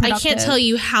be unproductive. I can't tell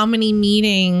you how many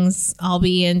meetings I'll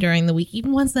be in during the week,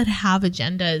 even ones that have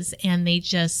agendas, and they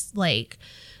just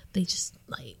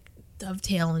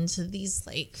dovetail into these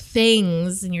like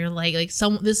things, and you're like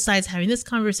this side's having this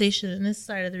conversation and this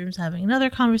side of the room's having another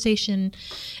conversation,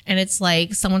 and it's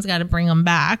like someone's got to bring them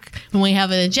back. When we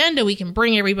have an agenda, we can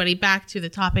bring everybody back to the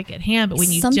topic at hand, but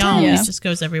when you don't, it just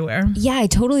goes everywhere. Yeah, I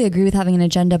totally agree with having an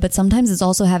agenda, but sometimes it's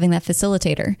also having that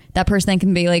facilitator, that person that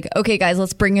can be like, okay guys,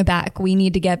 let's bring it back, we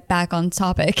need to get back on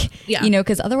topic. You know,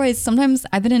 because otherwise sometimes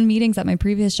I've been in meetings at my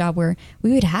previous job where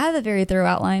we would have a very thorough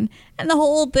outline and the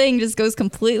whole thing just goes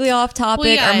completely off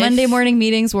topic. Our Monday morning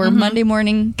meetings were Monday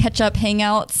morning catch-up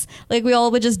hangouts. Like, we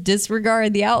all would just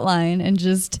disregard the outline and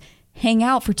just hang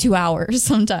out for 2 hours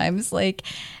sometimes. Like,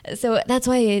 so that's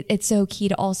why it's so key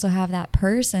to also have that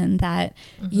person that,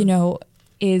 you know,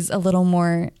 is a little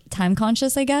more time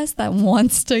conscious, I guess, that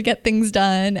wants to get things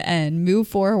done and move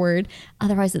forward.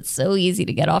 Otherwise, it's so easy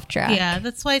to get off track. Yeah,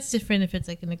 that's why it's different if it's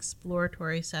like an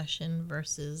exploratory session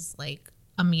versus like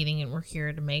a meeting and we're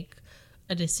here to make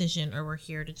a decision, or we're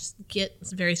here to just get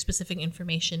very specific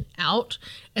information out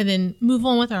and then move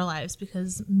on with our lives,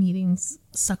 because meetings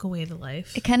suck away the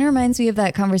life. It kind of reminds me of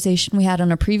that conversation we had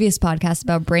on a previous podcast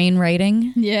about brain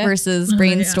writing versus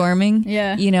brainstorming.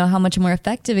 Yeah. You know, how much more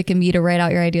effective it can be to write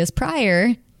out your ideas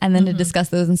prior and then to discuss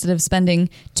those instead of spending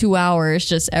 2 hours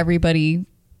just everybody,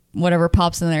 whatever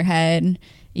pops in their head,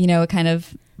 you know, it kind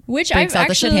of which breaks I've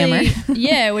out actually, the shit hammer.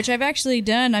 Yeah, which I've actually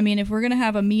done. I mean, if we're going to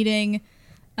have a meeting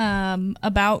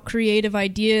about creative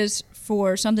ideas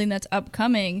for something that's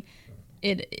upcoming,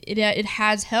 it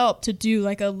has helped to do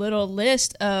like a little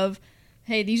list of,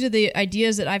 hey, these are the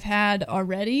ideas that I've had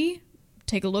already.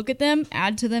 Take a look at them,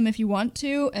 add to them if you want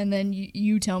to, and then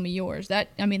you tell me yours. That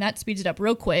speeds it up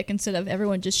real quick instead of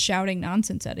everyone just shouting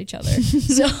nonsense at each other.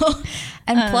 So,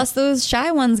 and plus those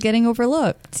shy ones getting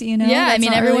overlooked, you know? Yeah, I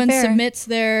mean, everyone really submits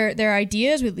their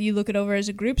ideas. You look it over as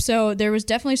a group. So there was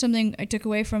definitely something I took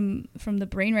away from the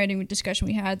brain writing discussion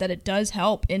we had, that it does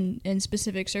help in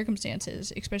specific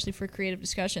circumstances, especially for creative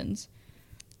discussions.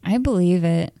 I believe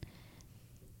it.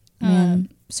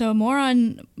 So more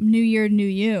on New Year, New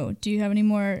You. Do you have any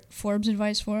more Forbes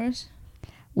advice for us?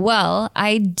 Well,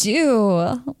 I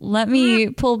do. Let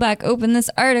me pull back open this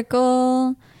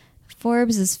article.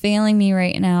 Forbes is failing me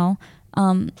right now.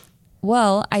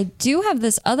 Well, I do have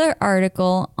this other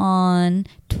article on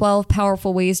 12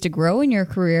 powerful ways to grow in your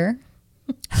career.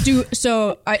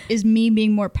 Is me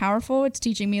being more powerful? It's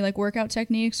teaching me like workout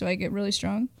techniques so I get really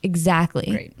strong? Exactly.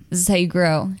 Great. This is how you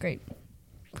grow. Great.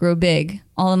 Grow big.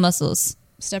 All the muscles.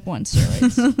 Step 1,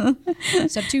 steroids.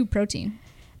 Step 2, protein.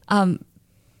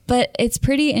 But it's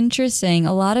pretty interesting.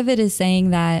 A lot of it is saying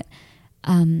that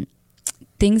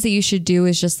things that you should do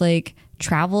is just like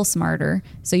travel smarter.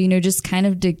 So, you know, just kind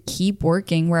of to keep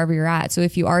working wherever you're at. So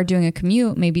if you are doing a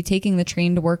commute, maybe taking the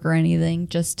train to work or anything,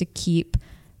 just to keep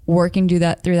working through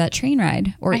that train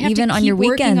ride, or even on your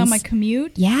weekends. Working on my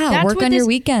commute. Yeah, work on your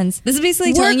weekends. This is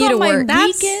basically telling you to work.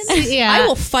 I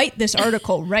will fight this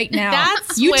article right now.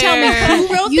 That's you tell me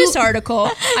who wrote this article.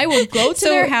 I will go to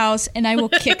their house and I will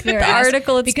kick their ass.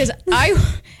 Article, because I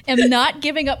am not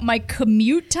giving up my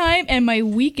commute time and my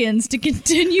weekends to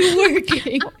continue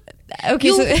working. Okay,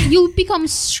 you'll become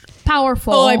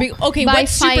powerful. Oh, okay. What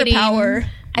superpower?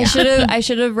 I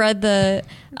should have read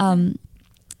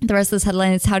the rest of this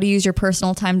headline. It's how to use your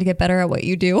personal time to get better at what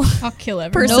you do. I'll kill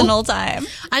everyone. Personal time.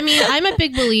 I mean, I'm a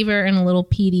big believer in a little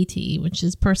PDT, which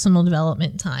is personal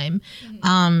development time.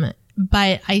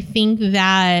 But I think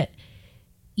that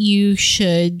you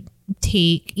should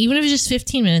take, even if it's just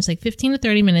 15 minutes, like 15 to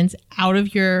 30 minutes out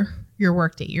of your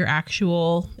work day, your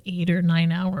actual 8 or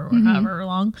 9 hour or however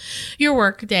long your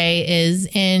work day is,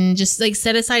 and just like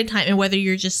set aside time. And whether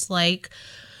you're just like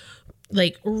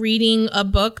reading a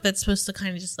book that's supposed to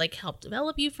kind of just like help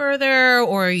develop you further,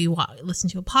 or you listen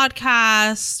to a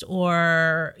podcast,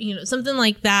 or, you know, something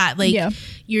like that. Like,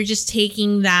 you're just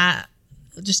taking that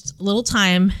just a little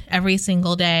time every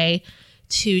single day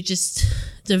to just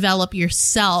develop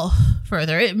yourself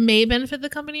further. It may benefit the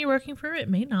company you're working for. It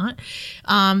may not.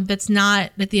 That's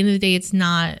not, at the end of the day, that's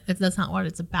not what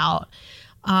it's about.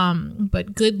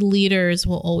 But good leaders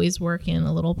will always work in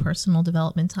a little personal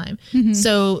development time.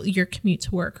 So your commute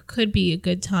to work could be a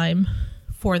good time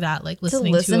for that, like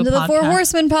listening to a the podcast. 4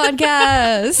 Horsemen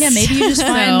podcast. Yeah, maybe you just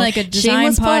find like a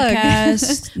design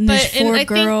podcast. And there's 4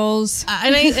 girls.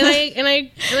 And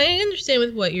I understand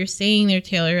with what you're saying there,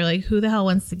 Taylor. Like, who the hell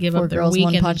wants to give 4 up their girls,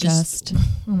 weekend? 1 podcast.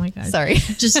 Oh my god, sorry.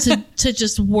 Just to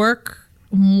just work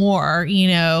more, you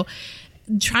know.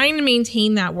 Trying to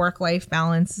maintain that work-life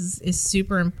balance is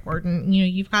super important. You know,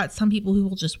 you've got some people who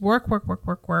will just work, like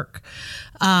Rihanna.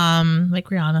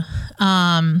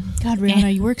 God,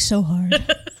 Rihanna, you work so hard.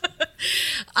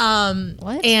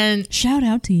 What? And Shout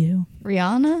out to you.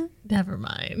 Rihanna? never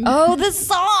mind. Oh, the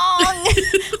song!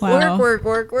 Wow. Work.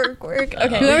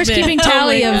 Okay. Whoever's keeping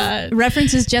tally Oh my of God.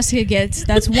 references Jessica gets,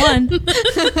 that's one. But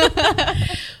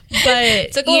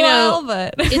Took a while,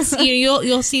 but it's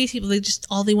you'll see people, they just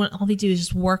all they do is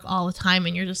just work all the time,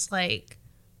 and you're just like,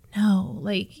 no,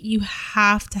 like you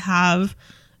have to have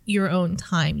your own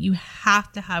time. You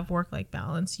have to have work-life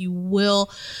balance. You will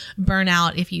burn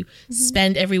out if you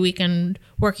spend every weekend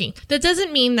working. That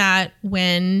doesn't mean that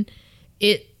when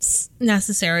it's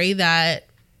necessary that,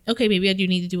 okay, maybe I do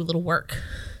need to do a little work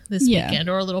this weekend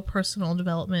or a little personal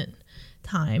development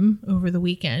time over the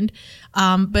weekend.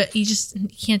 But you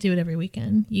can't do it every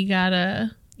weekend. You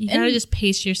gotta just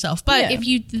pace yourself. But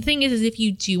the thing is if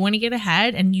you do want to get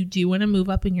ahead and you do want to move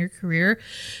up in your career,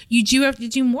 you do have to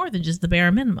do more than just the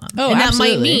bare minimum. Oh, and that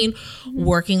absolutely. might mean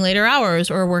working later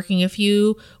hours or working a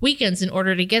few weekends in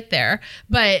order to get there.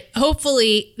 But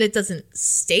hopefully that doesn't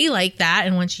stay like that.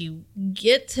 And once you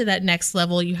get to that next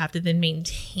level, you have to then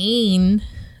maintain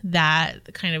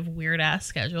that kind of weird ass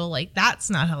schedule. Like that's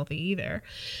not healthy either.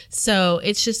 So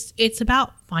it's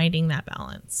about finding that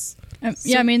balance.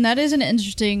 I mean, that is an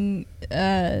interesting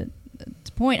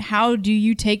point. How do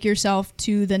you take yourself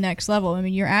to the next level? I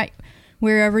mean, you're at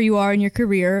wherever you are in your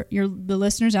career. You're the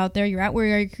listeners out there. You're at where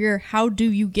you are in your career. How do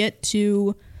you get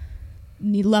to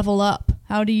level up?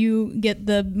 How do you get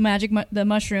the the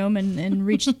mushroom and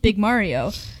reach Big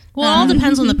Mario? Well, it all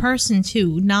depends on the person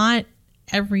too. Not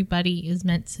everybody is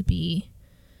meant to be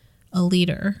a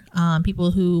leader.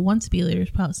 People who want to be leaders,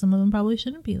 some of them probably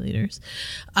shouldn't be leaders.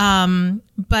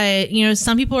 But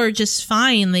some people are just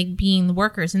fine like being the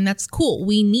workers, and that's cool.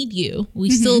 We need you. We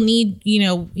still need,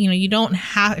 you don't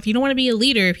have, if you don't want to be a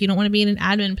leader, if you don't want to be in an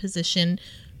admin position,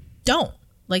 don't.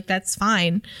 Like that's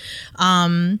fine.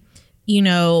 But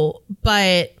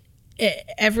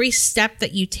every step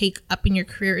that you take up in your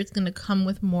career is going to come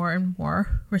with more and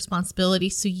more responsibility.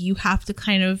 So you have to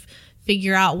kind of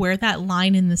figure out where that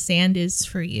line in the sand is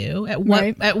for you. At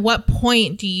what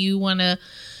point do you want to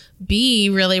be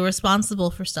really responsible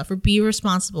for stuff or be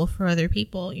responsible for other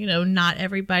people? Not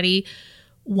everybody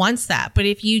wants that. But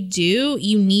if you do,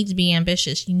 you need to be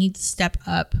ambitious. You need to step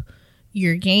up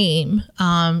your game.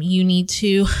 You need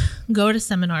to go to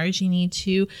seminars. You need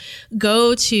to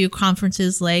go to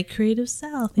conferences like Creative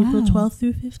South, April 12th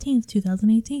through 15th,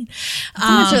 2018.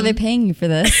 How much are they paying you for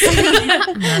this?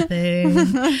 Nothing.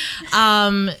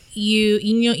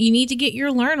 You need to get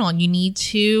your learn on. You need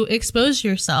to expose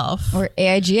yourself. Or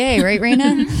AIGA, right,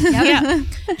 Raina? Yeah.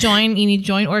 You need to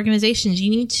join organizations.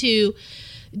 You need to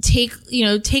take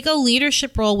a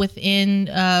leadership role within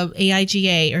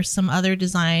AIGA or some other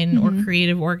design or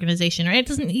creative organization. Or it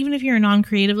doesn't, even if you're a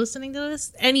non-creative listening to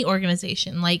this, any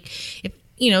organization, like if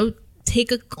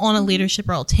take on a leadership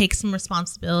role, take some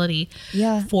responsibility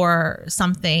for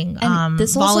something,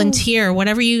 volunteer,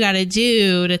 whatever you got to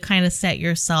do to kind of set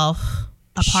yourself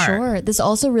apart. Sure. This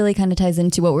also really kind of ties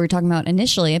into what we were talking about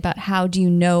initially about how do you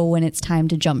know when it's time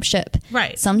to jump ship.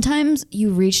 Right. Sometimes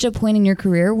you reached a point in your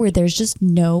career where there's just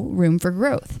no room for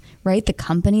growth, right? The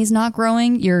company's not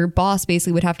growing. Your boss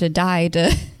basically would have to die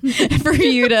for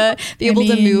you to be able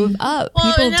to move up.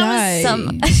 Well, People die.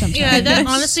 sometimes. Yeah, that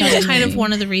honestly was kind of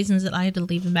one of the reasons that I had to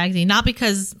leave the magazine. Not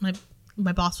because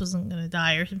my boss wasn't going to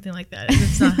die or something like that.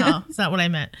 It's not what I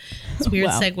meant. It's a weird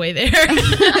segue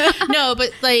there. No,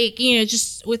 but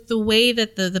just with the way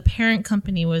that the parent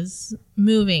company was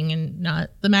moving, and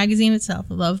not the magazine itself.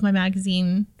 I love my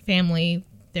magazine family.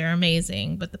 They're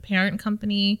amazing. But the parent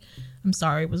company, I'm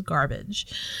sorry, was garbage.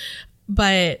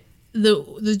 But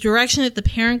the direction that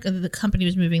the company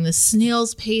was moving, the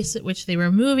snail's pace at which they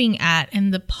were moving at,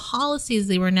 and the policies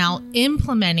they were now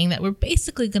implementing that were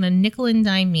basically going to nickel and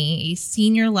dime me, a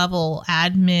senior level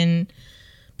admin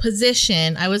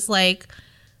position, I was like,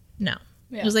 no.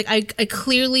 Yeah. I was like, I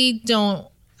clearly don't.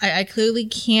 I clearly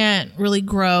can't really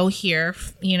grow here,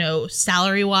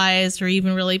 salary wise or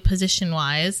even really position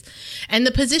wise. And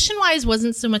the position wise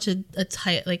wasn't so much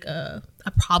a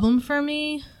problem for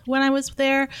me when I was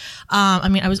there.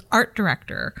 I was art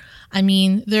director.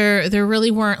 There really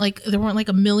weren't like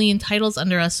a million titles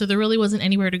under us, so there really wasn't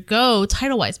anywhere to go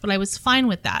title wise, but I was fine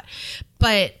with that.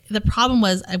 But the problem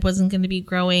was I wasn't going to be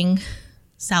growing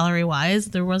salary wise.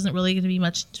 There wasn't really going to be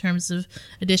much in terms of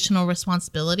additional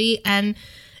responsibility. And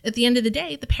at the end of the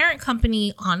day, the parent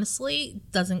company honestly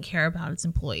doesn't care about its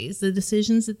employees. The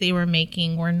decisions that they were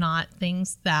making were not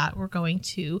things that were going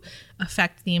to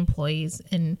affect the employees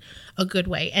in a good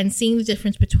way. And seeing the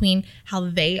difference between how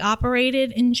they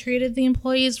operated and treated the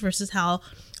employees versus how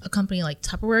a company like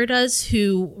Tupperware does,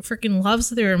 who freaking loves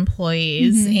their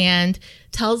employees and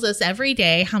tells us every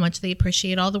day how much they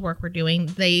appreciate all the work we're doing.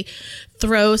 They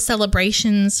throw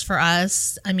celebrations for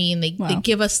us. I mean, they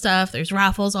give us stuff. There's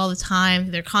raffles all the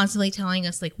time. They're constantly telling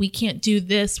us, like, we can't do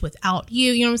this without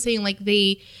you. You know what I'm saying? Like,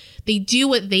 they do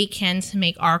what they can to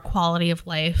make our quality of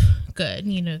life good.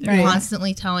 You know, they're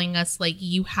constantly telling us, like,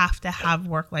 you have to have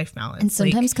work-life balance. And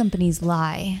sometimes companies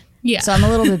lie. Yeah. So I'm a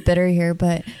little bit bitter here,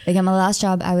 but like at my last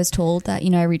job, I was told that,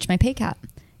 I reached my pay cap.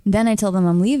 Then I tell them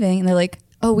I'm leaving and they're like,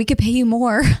 oh, we could pay you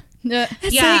more. See,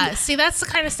 that's the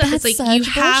kind of stuff that's like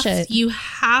you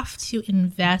have to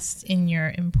invest in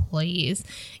your employees.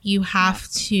 You have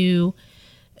to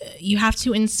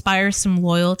inspire some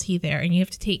loyalty there, and you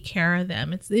have to take care of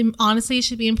them. Honestly, it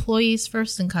should be employees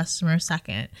first and customers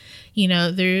second.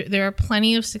 There are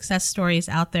plenty of success stories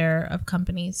out there of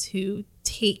companies who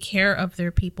take care of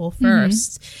their people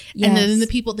first. And then the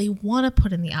people, they want to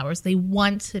put in the hours, they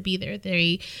want to be there,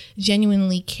 they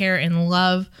genuinely care and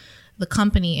love the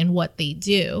company and what they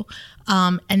do,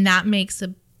 and that makes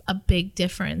a big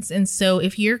difference. And so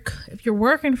if you're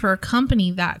working for a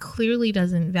company that clearly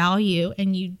doesn't value you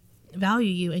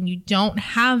and you don't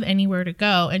have anywhere to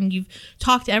go and you've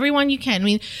talked to everyone you can, I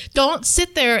mean, don't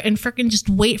sit there and freaking just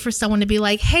wait for someone to be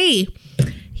like, hey,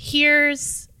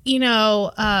 here's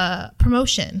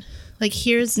promotion, like,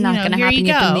 here's not gonna here happen. you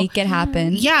You have go. to make it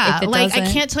happen. Yeah, If it like, I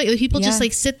doesn't- can't tell you, people just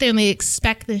like sit there and they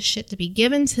expect this shit to be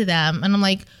given to them, and I'm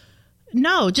like,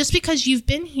 no, just because you've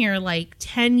been here like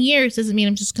 10 years doesn't mean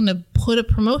I'm just going to put a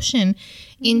promotion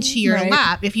into your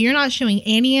lap. If you're not showing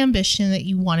any ambition that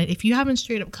you wanted, if you haven't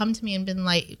straight up come to me and been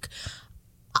like,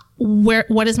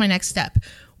 what is my next step?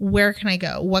 Where can I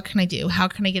go? What can I do? How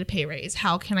can I get a pay raise?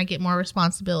 How can I get more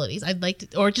responsibilities? I'd like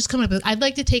to, or just come up with, I'd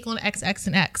like to take on X, X,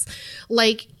 and X.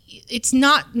 Like, it's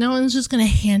not, no one's just going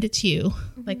to hand it to you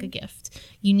like a gift.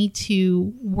 You need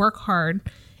to work hard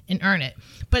and earn it.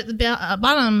 But the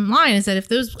bottom line is that if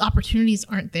those opportunities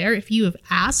aren't there, if you have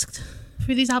asked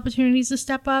for these opportunities to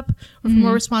step up or for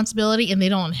more responsibility and they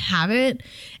don't have it,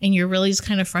 and you're really just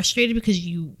kind of frustrated because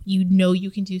you know you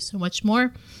can do so much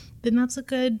more, then that's a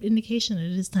good indication that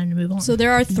it is time to move on. So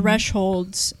there are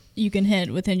thresholds you can hit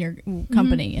within your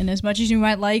company. And as much as you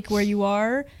might like where you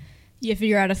are, if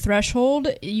you're at a threshold,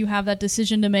 you have that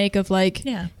decision to make of like,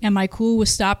 am I cool with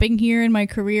stopping here in my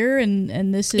career?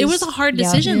 And this is... It was a hard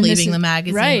decision leaving the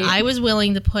magazine. Right. I was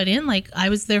willing to put in, like, I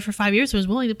was there for 5 years. So I was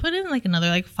willing to put in like another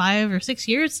like 5 or 6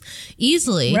 years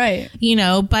easily. Right.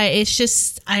 But it's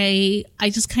just, I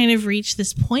just kind of reached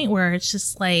this point where it's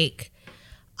just like,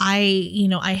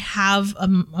 I have a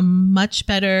much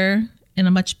better and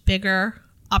a much bigger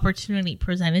opportunity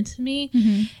presented to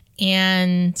me.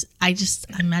 And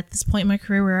I'm at this point in my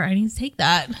career where I need to take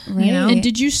that. Right. And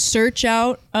did you search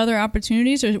out other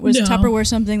opportunities, or was Tupperware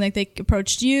something like they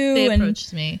approached you? They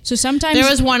approached me. So sometimes there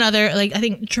was one other, like, I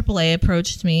think AAA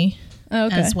approached me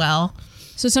as well.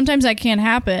 So sometimes that can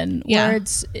happen where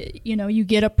it's, you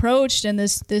get approached and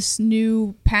this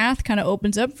new path kind of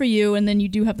opens up for you, and then you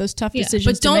do have those tough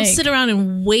decisions but don't to make. sit around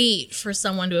and wait for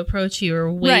someone to approach you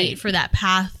or wait for that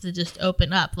path to just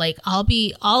open up. Like, I'll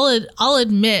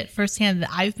admit firsthand that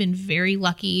I've been very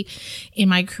lucky in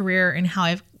my career and how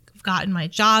I've gotten my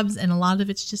jobs, and a lot of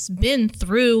it's just been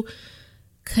through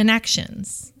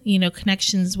connections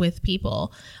with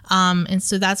people, and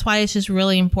so that's why it's just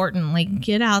really important, like,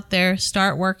 get out there,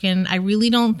 start working. I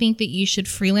really don't think that you should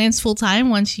freelance full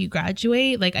time once you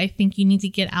graduate. Like, I think you need to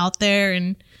get out there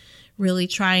and really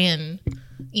try and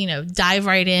dive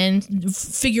right in,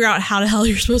 figure out how the hell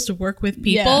you're supposed to work with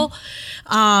people.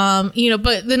 But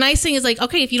the nice thing is, like,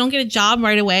 okay, if you don't get a job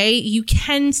right away, you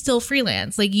can still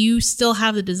freelance. Like, you still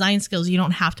have the design skills. You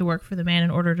don't have to work for the man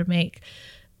in order to make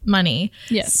money.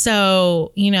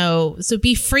 So so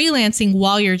be freelancing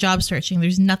while you're job searching.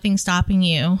 There's nothing stopping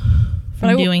you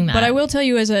from doing that. But I will tell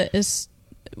you, as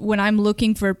when I'm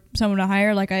looking for someone to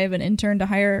hire, like I have an intern to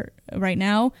hire right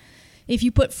now, if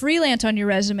you put freelance on your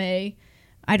resume,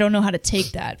 I don't know how to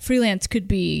take that. Freelance could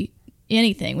be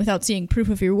anything without seeing proof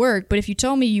of your work. But if you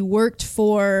tell me you worked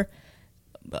for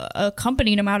a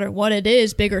company, no matter what it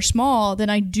is, big or small, then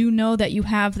I do know that you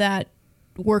have that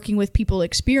working with people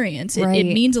experience. It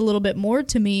means a little bit more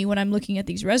to me when I'm looking at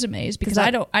these resumes, because I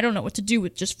don't know what to do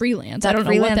with just freelance. I don't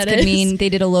know what that could is. mean they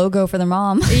did a logo for their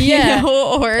mom.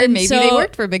 Or maybe they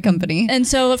worked for a big company. And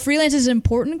so freelance is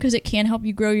important because it can help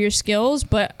you grow your skills,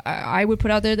 but I would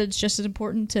put out there that it's just as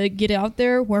important to get out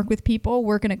there, work with people,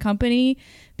 work in a company,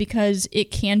 because it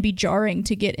can be jarring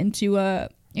to get into a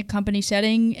company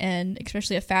setting, and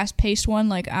especially a fast-paced one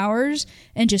like ours,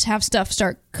 and just have stuff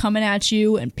start coming at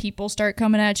you and people start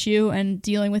coming at you and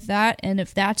dealing with that. And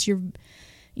if that's your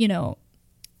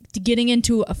getting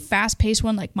into a fast-paced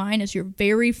one like mine as your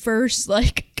very first,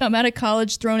 like, come out of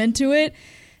college thrown into it,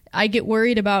 I get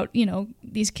worried about,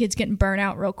 these kids getting burnt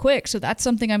out real quick. So that's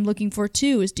something I'm looking for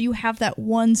too, is do you have that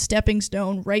one stepping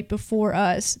stone right before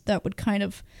us that would kind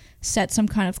of set some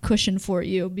kind of cushion for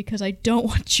you? Because I don't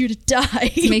want you to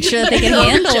die. To make sure that they can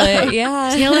handle it.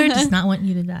 Yeah. Taylor does not want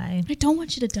you to die. I don't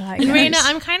want you to die. And Raina,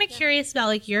 I'm kind of curious about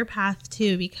like your path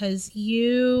too, because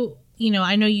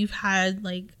I know you've had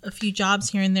like a few jobs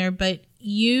here and there, but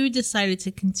you decided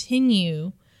to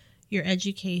continue your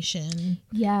education.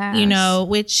 Yeah.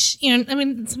 Which,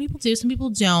 some people do, some people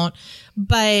don't.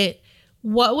 But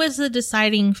what was the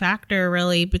deciding factor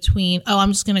really between,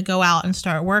 I'm just going to go out and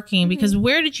start working? Because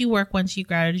where did you work once you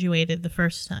graduated the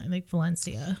first time, like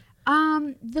Valencia?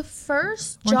 The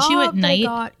first Weren't job you at that night? I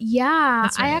got, yeah.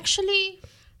 That's right. I actually,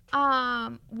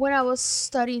 when I was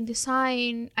studying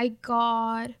design, I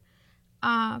got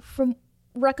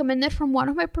recommended from one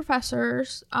of my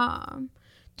professors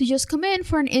to just come in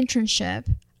for an internship.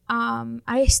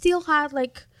 I still had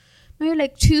maybe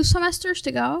 2 semesters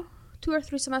to go, 2 or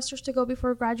 3 semesters to go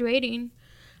before graduating.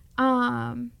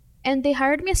 And they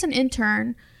hired me as an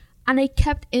intern, and I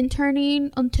kept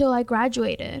interning until I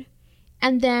graduated.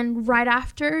 And then right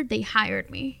after, they hired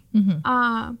me.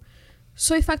 Mm-hmm.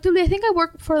 So effectively, I think I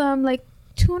worked for them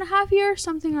 2.5 years,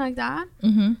 something like that.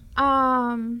 Mm-hmm.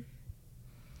 And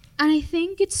I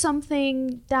think it's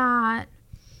something that...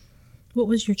 What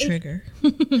was your trigger?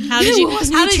 How did you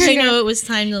know it was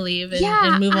time to leave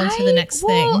and move on to the next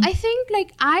thing? I think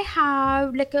I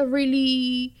have a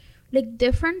really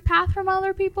different path from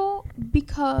other people,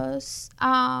 because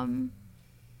a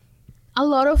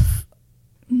lot of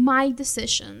my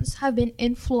decisions have been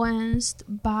influenced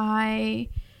by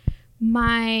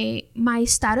my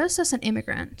status as an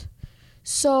immigrant.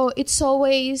 So it's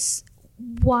always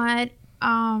what's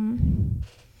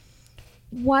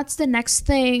the next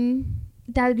thing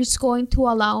that is going to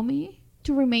allow me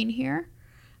to remain here.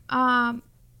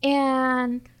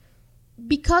 And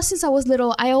because since I was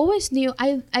little, I always knew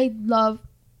I love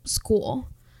school.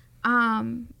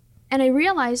 And I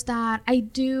realized that I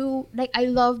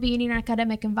love being in an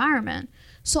academic environment.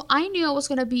 So I knew I was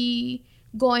going to be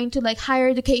going to higher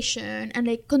education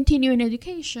and continuing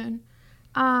education.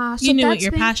 You knew what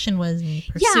your passion was and you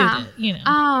pursued it,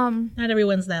 Not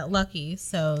everyone's that lucky,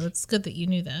 so it's good that you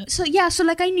knew that. So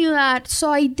I knew that.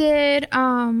 So I did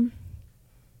I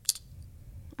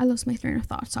lost my train of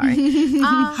thought, sorry.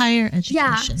 Higher education.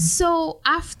 Yeah. So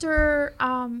after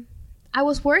I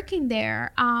was working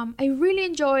there, I really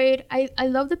enjoyed, I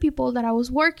love the people that I was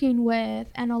working with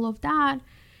and all of that.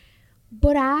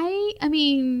 But I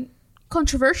mean,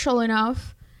 controversial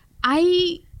enough,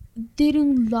 I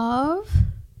didn't love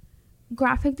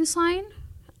graphic design.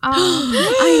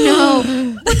 I know,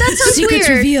 but that sounds Secrets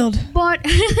weird. revealed. But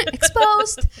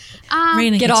exposed.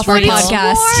 Get off our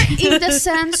podcast. More in the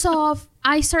sense of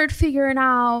I started figuring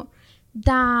out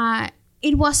that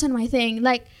it wasn't my thing.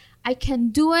 I can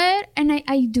do it, and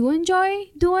I do enjoy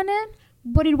doing it,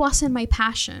 but it wasn't my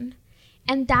passion.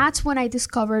 And that's when I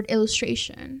discovered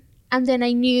illustration, and then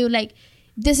I knew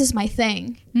this is my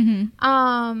thing.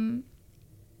 Mm-hmm.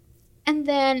 And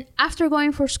then after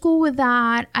going for school with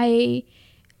that,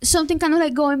 something kind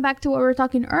of going back to what we were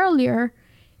talking earlier,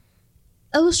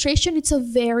 illustration, it's a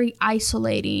very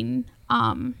isolating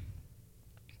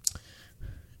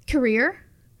career.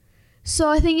 So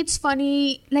I think it's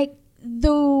funny,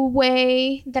 the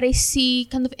way that I see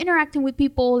kind of interacting with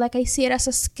people, I see it as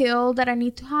a skill that I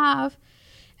need to have.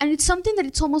 And it's something that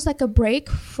it's almost like a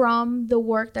break from the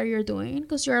work that you're doing,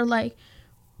 because you're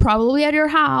probably at your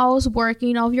house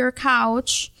working off your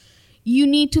couch. You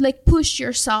need to push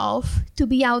yourself to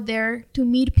be out there, to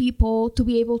meet people, to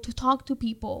be able to talk to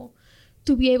people,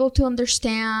 to be able to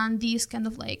understand these kind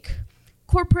of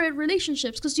corporate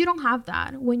relationships, because you don't have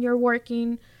that when you're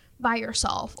working by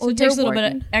yourself. So it takes a little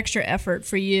bit of extra effort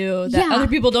for you that other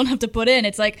people don't have to put in.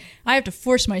 It's I have to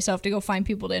force myself to go find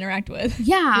people to interact with.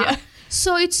 Yeah.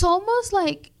 So it's almost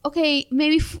okay,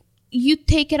 maybe you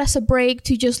take it as a break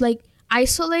to just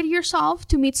isolate yourself.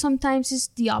 To me, sometimes it's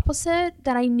the opposite,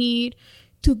 that I need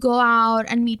to go out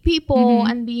and meet people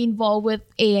and be involved with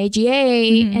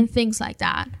AIGA and things like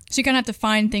that. So you kind of have to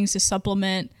find things to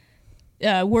supplement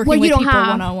working with people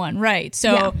one-on-one. Right.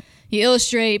 So you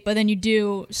illustrate, but then you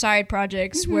do side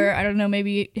projects where, I don't know,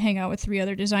 maybe you hang out with 3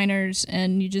 other designers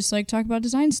and you just talk about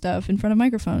design stuff in front of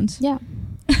microphones. Yeah.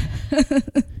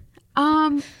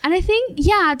 And I think,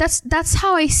 that's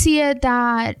how I see it,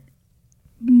 that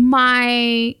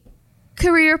my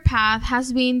career path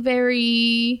has been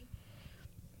very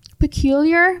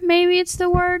peculiar, maybe it's the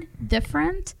word,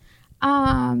 different.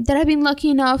 that I've been lucky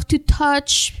enough to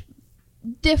touch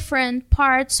different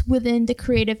parts within the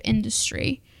creative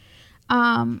industry.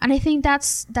 And I think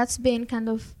that's been kind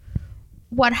of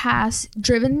what has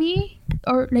driven me,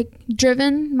 or like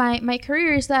driven my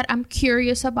career, is that I'm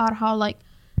curious about how like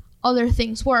other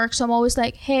things work. So I'm always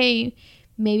like, hey,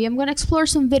 maybe I'm gonna explore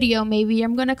some video, maybe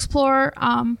I'm gonna explore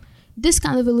this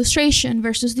kind of illustration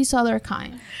versus this other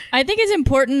kind. I think it's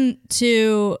important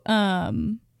to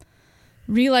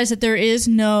realize that there is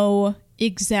no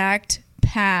exact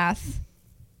path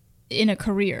in a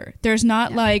career. There's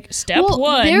not like step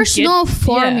one. There's no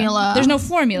formula. Yeah, there's no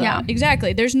formula. Yeah.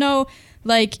 Exactly. There's no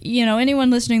like, you know,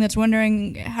 anyone listening that's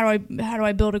wondering how do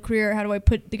I build a career? How do I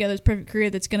put together this perfect career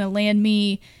that's going to land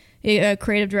me a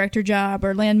creative director job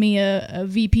or land me a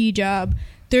VP job?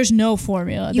 There's no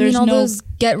formula. You mean all those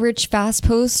get rich fast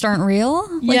posts aren't real?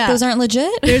 Like those aren't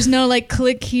legit? There's no like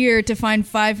click here to find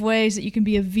 5 ways that you can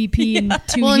be a VP in 2 years.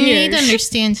 Well, and you need to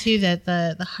understand too that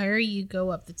the higher you go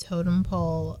up the totem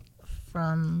pole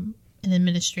from an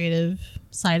administrative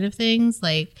side of things,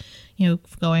 like, you know,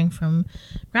 going from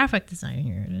graphic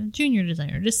designer to junior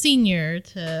designer to senior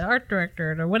to art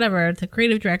director to whatever to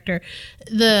creative director,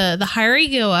 the higher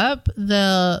you go up,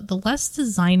 the less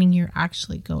designing you're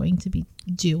actually going to be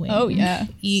doing. Oh yeah.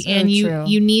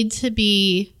 You need to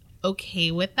be okay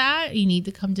with that. You need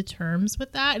to come to terms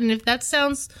with that. And if that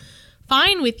sounds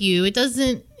fine with you, it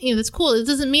doesn't, you know, that's cool. It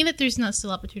doesn't mean that there's not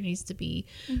still opportunities to be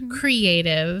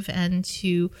creative and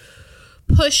to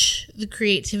push the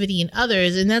creativity in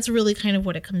others. And that's really kind of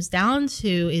what it comes down to,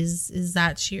 is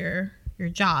that's your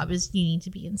job, is you need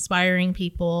to be inspiring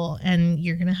people, and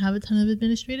you're going to have a ton of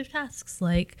administrative tasks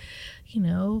like, you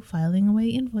know, filing away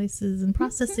invoices and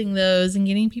processing those and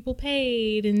getting people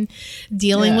paid and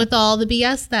dealing with all the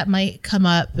BS that might come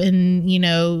up. And, you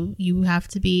know, you have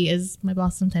to be, as my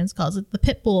boss sometimes calls it, the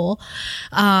pit bull.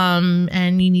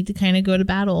 And you need to kind of go to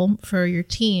battle for your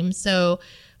team. So,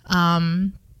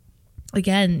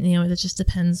 again, you know, it just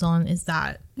depends on, is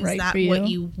that what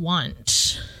you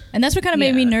want? And that's what kind of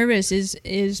made me nervous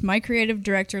is my creative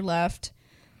director left,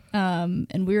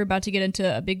 and we were about to get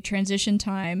into a big transition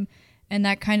time, and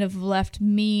that kind of left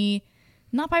me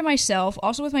not by myself,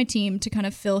 also with my team, to kind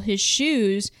of fill his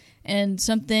shoes. And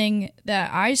something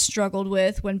that I struggled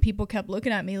with when people kept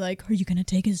looking at me like, are you going to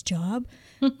take his job?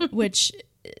 Which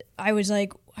I was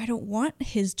like, I don't want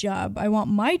his job. I want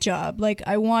my job. Like,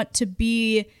 I want to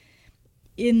be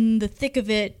in the thick of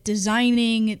it,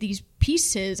 designing these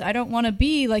pieces. I don't want to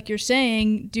be, like you're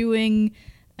saying, doing,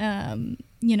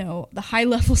 you know, the high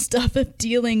level stuff of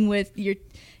dealing with your,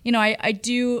 you know, I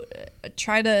do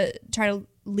try to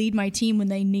lead my team when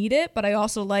they need it, but I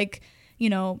also like, you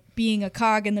know, being a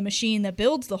cog in the machine that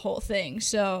builds the whole thing.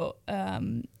 So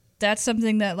that's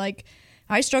something that like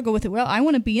I struggle with it. Well, I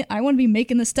want to be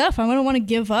making the stuff. I don't want to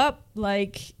give up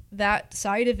like that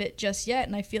side of it just yet.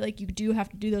 And I feel like you do have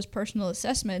to do those personal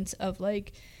assessments of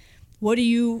like, what do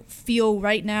you feel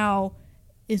right now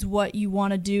is what you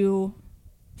want to do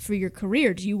for your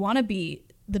career? Do you want to be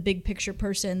the big picture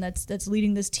person that's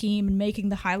leading this team and making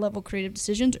the high level creative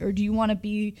decisions, or do you want to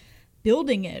be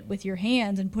building it with your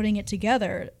hands and putting it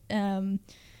together? And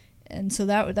so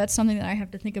that's something that I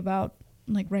have to think about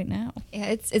like right now.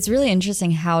 Yeah, it's really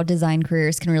interesting how design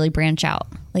careers can really branch out,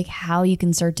 like how you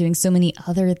can start doing so many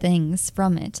other things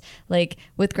from it. Like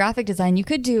with graphic design, you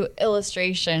could do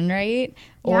illustration, right?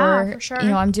 Or, for sure. You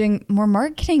know, I'm doing more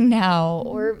marketing now,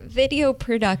 or video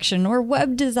production, or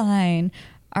web design.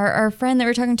 Our friend that we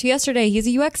were talking to yesterday, he's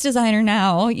a UX designer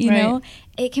now, you know?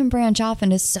 It can branch off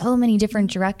into so many different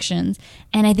directions.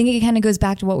 And I think it kind of goes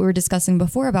back to what we were discussing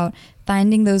before about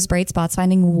finding those bright spots,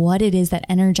 finding what it is that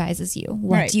energizes you.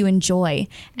 What do you enjoy?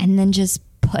 And then just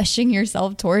pushing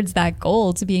yourself towards that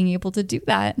goal to being able to do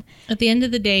that. At the end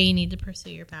of the day, you need to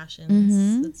pursue your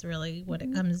passions. That's really what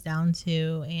it comes down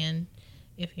to. And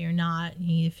if you're not, you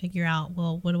need to figure out,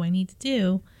 well, what do I need to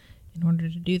do in order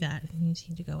to do that? You just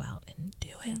need to go out and do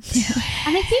it.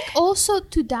 And I think also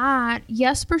to that,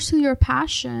 yes, pursue your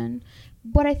passion,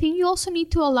 but I think you also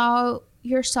need to allow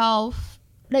yourself,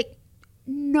 like,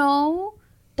 know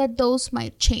that those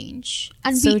might change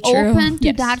and So be true. open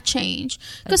to that change.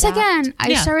 Because again,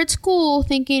 I Yeah. started school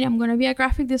thinking I'm going to be a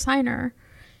graphic designer.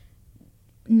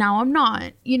 Now I'm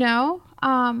not, you know?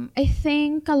 I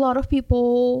think a lot of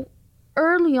people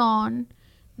early on,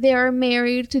 they're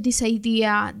married to this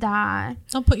idea that,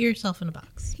 Don't put yourself in a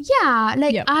box. yeah,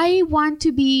 like Yep. I want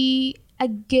to be a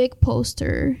gig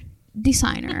poster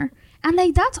designer. And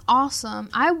like, that's awesome.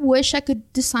 I wish I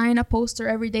could design a poster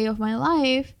every day of my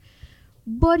life.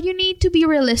 But you need to be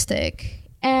realistic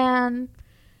and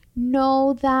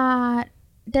know that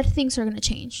things are going to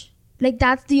change. Like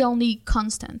that's the only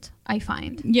constant I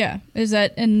find. Yeah,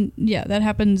 that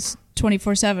happens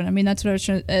 24/7. I mean, that's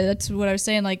what I was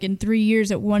saying. Like in 3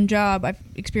 years at one job, I've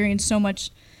experienced so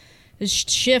much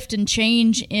shift and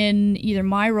change in either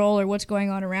my role or what's going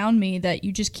on around me that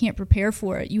you just can't prepare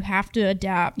for it. You have to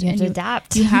adapt.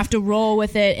 You have to roll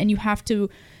with it, and you have to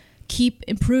keep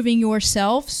improving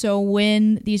yourself. So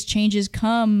when these changes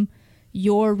come,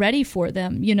 you're ready for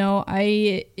them. You know,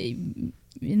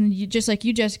 just like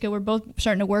you, Jessica, we're both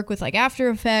starting to work with like After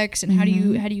Effects and how do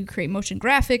you create motion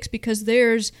graphics, because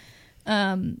there's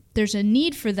a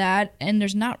need for that, and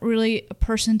there's not really a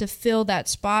person to fill that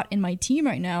spot in my team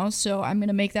right now. So I'm going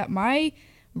to make that my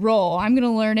role. I'm going to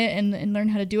learn it and learn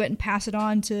how to do it and pass it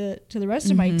on to the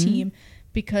rest of my team,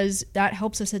 because that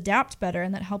helps us adapt better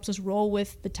and that helps us roll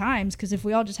with the times. Because if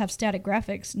we all just have static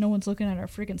graphics, no one's looking at our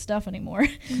freaking stuff anymore.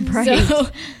 Right. So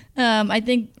I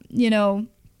think, you know,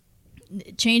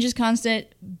 change is constant.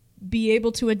 Be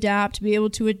able to adapt, be able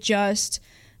to adjust,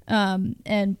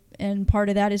 and part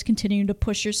of that is continuing to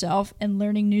push yourself and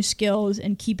learning new skills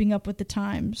and keeping up with the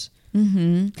times.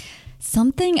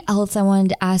 Something else I wanted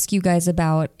to ask you guys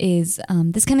about is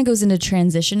this kind of goes into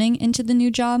transitioning into the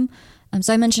new job.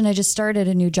 So I mentioned I just started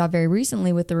a new job very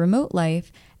recently with the remote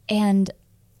life, and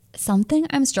something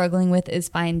I'm struggling with is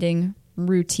finding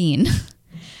routine.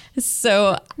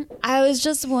 So I was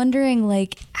just wondering,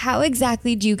 like, how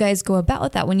exactly do you guys go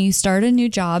about that when you start a new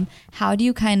job? How do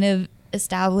you kind of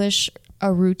establish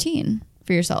a routine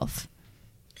for yourself?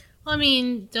 Well, I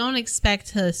mean, don't expect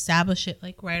to establish it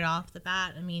like right off the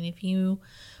bat. I mean, if you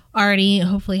already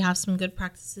hopefully have some good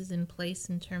practices in place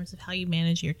in terms of how you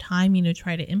manage your time, you know,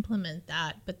 try to implement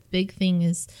that. But the big thing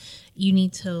is you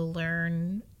need to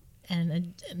learn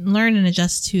and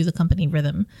adjust to the company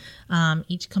rhythm.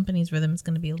 Each company's rhythm is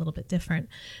going to be a little bit different.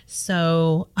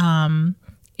 So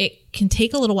it can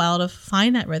take a little while to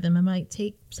find that rhythm. It might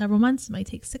take several months. It might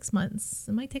take 6 months.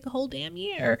 It might take a whole damn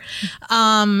year.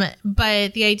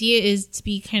 But the idea is to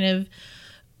be kind of,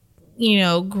 you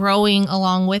know, growing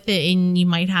along with it, and you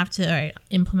might have to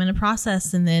implement a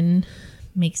process and then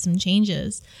make some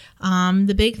changes.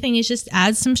 The big thing is just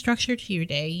add some structure to your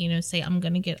day. You know, say I'm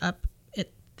going to get up at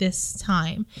this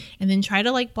time, and then try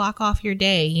to like block off your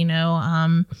day. You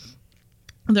know,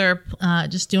 they're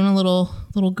just doing a little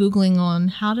Googling on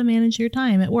how to manage your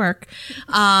time at work.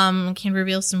 Can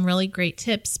reveal some really great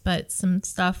tips, but some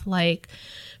stuff like,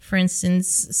 for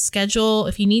instance,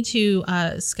 if you need to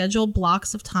schedule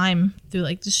blocks of time through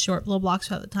like just short little blocks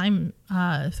throughout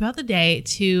the day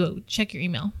to check your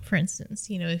email, for instance.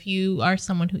 You know, if you are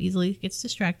someone who easily gets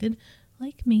distracted,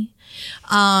 like me,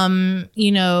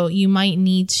 you know, you might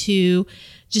need to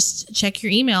just check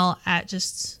your email at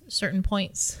just certain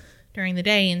points during the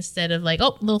day instead of like,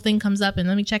 oh, little thing comes up and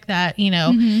let me check that, you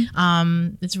know.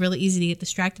 It's really easy to get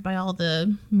distracted by all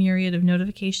the myriad of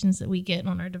notifications that we get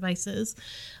on our devices.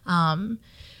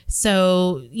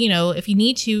 So, you know, if you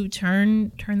need to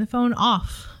turn the phone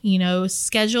off, you know,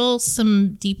 schedule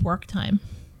some deep work time,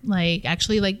 like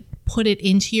actually like put it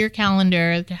into your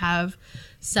calendar to have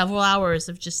several hours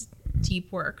of just deep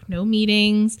work, no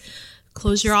meetings.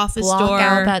 Close your office door. Block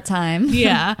out that time.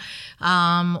 Yeah.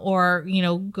 Or, you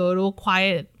know, go to a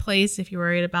quiet place if you're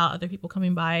worried about other people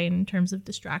coming by in terms of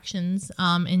distractions,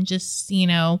 and just, you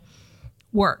know,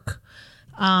 work.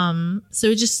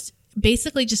 So just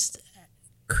basically just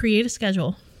create a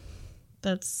schedule.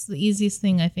 That's the easiest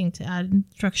thing, I think, to add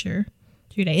structure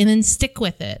to your day, and then stick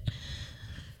with it.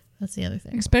 That's the other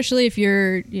thing. Especially if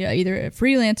you're either a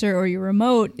freelancer or you're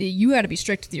remote, you got to be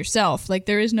strict with yourself. Like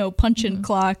there is no punch-in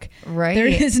clock. Right. There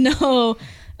is no,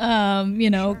 you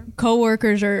know,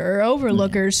 coworkers or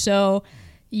overlookers. So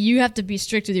you have to be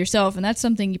strict with yourself. And that's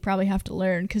something you probably have to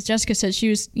learn. Because Jessica said she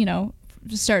was, you know,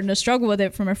 starting to struggle with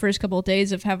it from her first couple of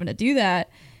days of having to do that.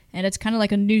 And it's kind of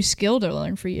like a new skill to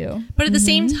learn for you. But at the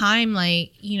same time,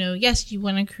 like, you know, yes, you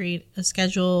want to create a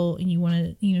schedule and you want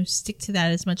to, you know, stick to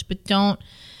that as much, but don't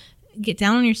get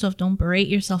down on yourself. Don't berate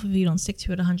yourself if you don't stick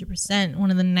to it 100%. One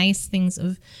of the nice things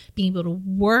of being able to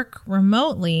work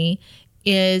remotely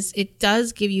is it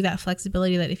does give you that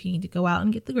flexibility that if you need to go out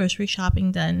and get the grocery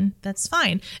shopping done, that's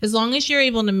fine. As long as you're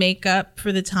able to make up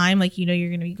for the time, like, you know, you're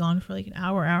going to be gone for like an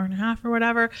hour and a half or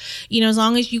whatever, you know, as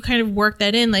long as you kind of work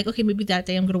that in, like, okay, maybe that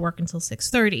day I'm going to work until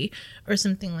 6:30 or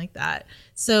something like that.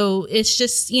 So it's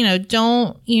just, you know,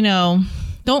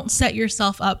 don't set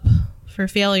yourself up for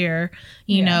failure,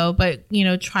 you know, but, you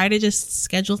know, try to just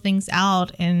schedule things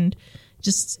out. And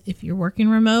just, if you're working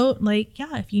remote, like,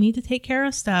 yeah, if you need to take care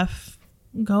of stuff,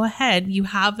 go ahead. You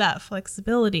have that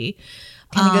flexibility.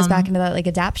 Kind of goes back into that like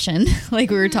adaption, like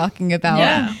we were talking about.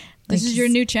 Yeah. This is your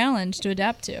new challenge to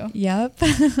adapt to. Yep.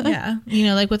 Yeah. You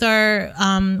know, like with our,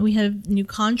 we have new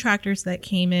contractors that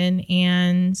came in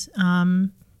and,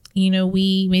 you know,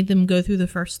 we made them go through the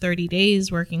first 30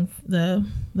 days working the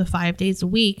 5 days a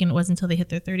week. And it wasn't until they hit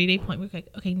their 30-day point, we're like,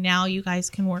 okay, now you guys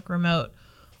can work remote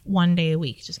 1 day a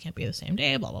week. It just can't be the same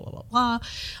day, blah, blah, blah, blah,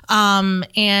 blah.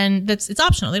 And it's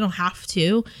optional. They don't have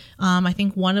to. I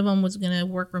think one of them was going to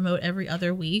work remote every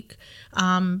other week.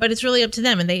 But it's really up to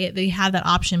them. And they have that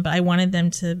option. But I wanted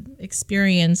them to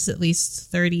experience at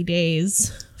least 30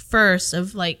 days first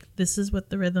of like, this is what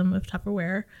the rhythm of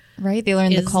Tupperware Right. They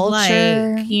learn the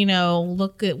culture. like, you know,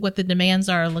 look at what the demands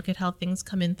are, look at how things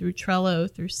come in through Trello,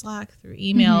 through Slack, through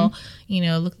email, you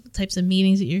know, look at the types of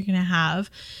meetings that you're going to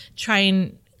have, try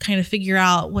and kind of figure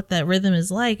out what that rhythm is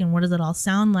like and what does it all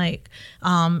sound like.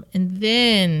 And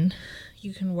then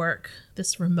you can work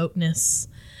this remoteness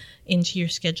into your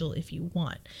schedule if you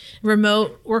want.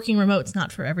 Working remote's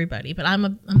not for everybody, but I'm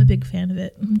a big fan of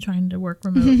it. I'm trying to work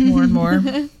remote more and more.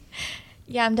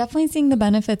 Yeah, I'm definitely seeing the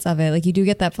benefits of it. Like you do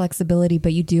get that flexibility,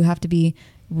 but you do have to be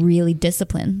really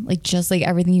disciplined. Like just like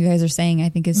everything you guys are saying, I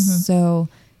think is so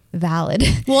valid.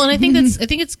 Well, and I think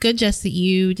it's good, Jess, that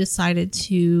you decided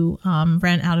to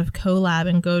rent out of CoLab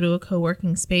and go to a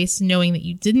co-working space, knowing that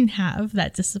you didn't have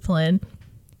that discipline.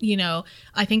 You know,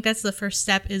 I think that's the first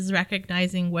step, is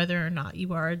recognizing whether or not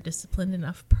you are a disciplined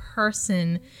enough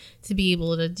person to be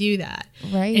able to do that.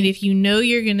 Right. And if you know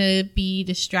you're going to be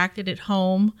distracted at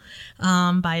home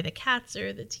by the cats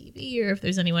or the TV, or if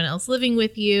there's anyone else living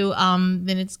with you,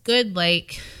 then it's good,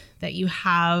 like, that you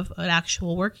have an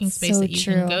actual working space that you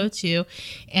can go to.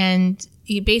 And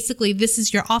basically, this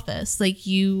is your office. Like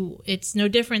it's no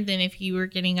different than if you were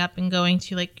getting up and going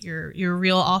to like your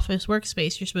real office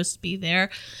workspace. You're supposed to be there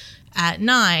at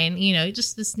 9, you know,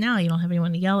 just this now you don't have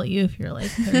anyone to yell at you if you're like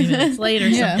 30 minutes late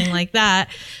or something like that.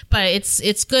 But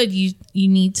it's good. You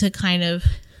need to kind of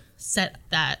set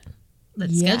that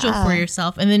schedule for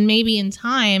yourself. And then maybe in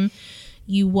time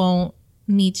you won't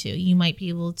need to. You might be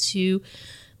able to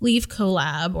leave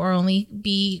CoLab or only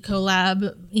be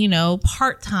CoLab, you know,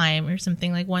 part-time or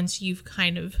something, like once you've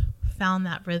kind of found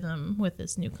that rhythm with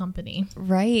this new company.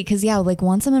 Right. Because, yeah, like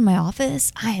once I'm in my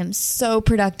office, I am so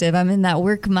productive. I'm in that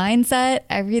work mindset.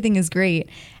 Everything is great.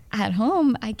 At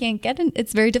home, I can't get in.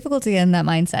 It's very difficult to get in that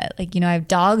mindset. Like, you know, I have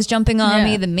dogs jumping on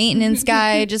me. The maintenance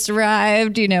guy just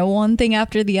arrived, you know, one thing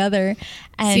after the other.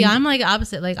 And see, I'm like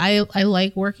opposite. Like I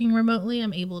like working remotely.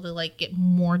 I'm able to like get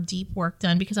more deep work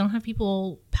done because I don't have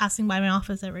people passing by my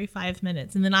office every 5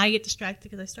 minutes. And then I get distracted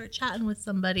because I start chatting with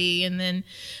somebody. And then,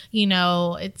 you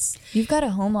know, you've got a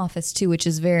home office too, which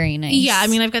is very nice. Yeah. I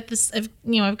mean, I've got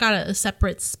a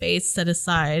separate space set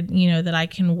aside, you know, that I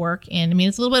can work in. I mean,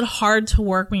 it's a little bit hard to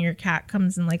work when your cat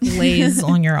comes and like lays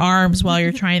on your arms while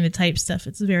you're trying to type stuff.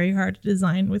 It's very hard to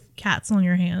design with cats on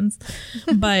your hands,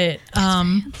 but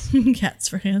cats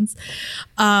for hands.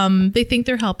 They think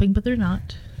they're helping, but they're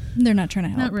not. They're not trying to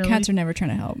help. Not really. Cats are never trying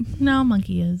to help. No,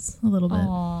 monkey is a little bit.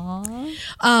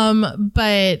 Aww.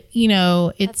 But you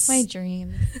know, That's my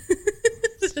dream.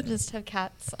 Just have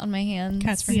cats on my hands.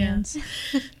 Cats for hands.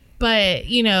 But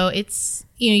you know, it's,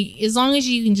 you know, as long as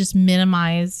you can just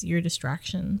minimize your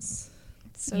distractions.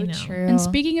 So you know. true. And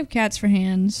speaking of cats for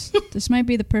hands, this might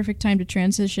be the perfect time to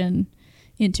transition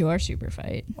into our super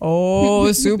fight.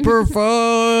 Oh, super I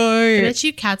fight. bet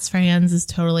you cats for hands is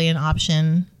totally an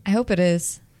option. I hope it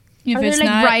is. If Are there it's like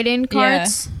not, write-in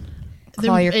cards?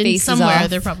 Claw your in faces somewhere off.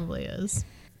 there probably is.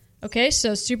 Okay,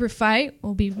 so super fight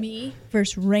will be me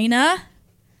versus Raina.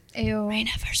 Ew.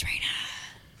 Raina versus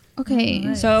Raina.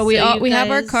 Okay. So we So you have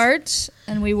our guys cards,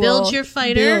 and we will build your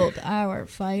fighter. Build our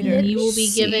fighter. You will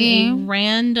be given a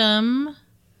random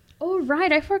Oh,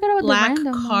 right. I forgot about black the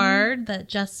random card that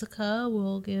Jessica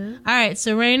will give. All right,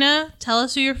 so Raina, tell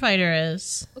us who your fighter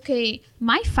is. Okay,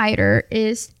 my fighter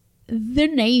is the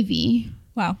Navy.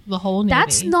 Wow. The whole Navy.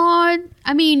 That's not.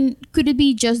 I mean, could it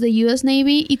be just the U.S.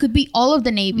 Navy? It could be all of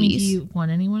the I mean, do navies. you want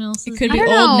anyone else's? It could I be don't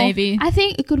Old know. Navy. I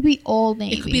think it could be Old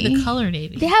Navy. It could be the color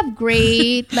Navy. They have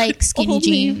great like skinny Old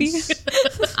Navy. jeans.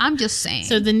 I'm just saying.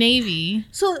 So the Navy.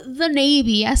 So the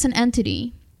Navy as an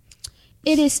entity,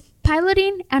 it is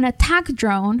piloting an attack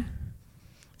drone.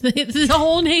 The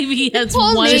whole Navy has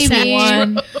Whole one Navy. attack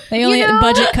drone. One. They only You had know?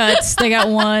 budget cuts. They got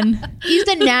one. It's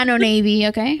the Nano Navy,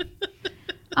 okay?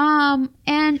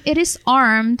 And it is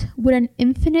armed with an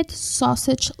infinite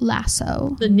sausage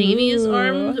lasso. The Navy is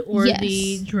armed, or Yes.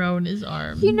 the drone is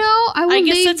armed. You know, I will I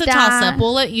guess leave that's a that. toss up.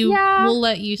 We'll let you. Yeah. We'll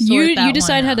let you sort that You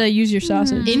decide one how out. to use your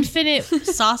sausage. Infinite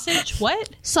sausage. What?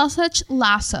 Sausage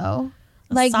lasso.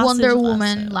 Like sausage Wonder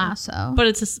Woman lasso. But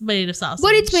it's made of sausage.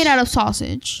 But it's made out of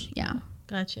sausage. Yeah.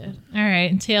 Gotcha. All right.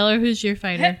 And Taylor, who's your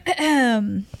fighter?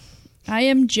 I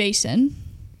am Jason.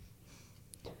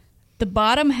 The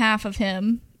bottom half of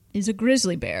him is a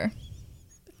grizzly bear.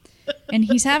 And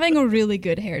he's having a really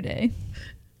good hair day.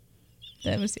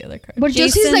 That was the other card. But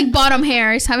just his like bottom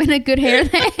hair is having a good hair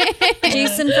day.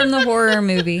 Jason from the horror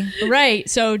movie. Right.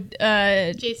 So,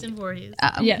 Jason Voorhees.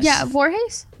 yes. Yeah,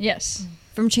 Voorhees? Yes.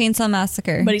 From Chainsaw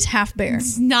Massacre. But he's half bear.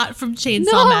 It's not from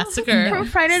Chainsaw Massacre. From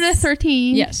Friday the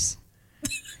 13th. Yes.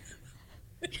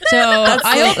 So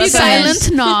I hope you guys,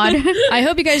 Silent nod. I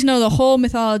hope you guys know the whole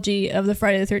mythology of the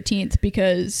Friday the 13th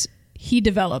because he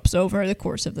develops over the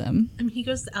course of them. I mean, he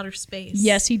goes to outer space.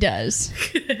 Yes, he does.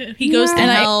 He goes to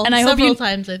hell I hope several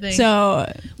times, I think.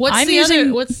 So what's I'm the using,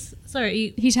 other? What's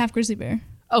sorry? He's half grizzly bear.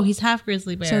 Oh, he's half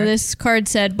grizzly bear. So this card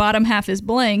said bottom half is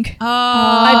blank. Oh,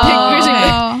 I picked grizzly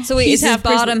bear. So wait, He's his half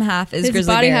bottom grizzly- half is his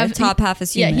grizzly body bear, half- top half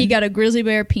is human. Yeah, he got a grizzly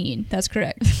bear peen. That's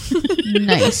correct.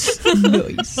 Nice.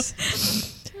 Nice.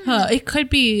 it could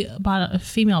be a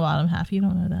female bottom half. You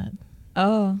don't know that.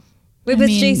 Oh. Wait, I but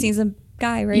mean, Jason's a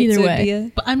guy, right? either So it'd way. be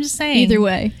a- But I'm just saying. Either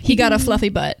way, he got a fluffy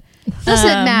butt. Doesn't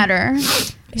matter.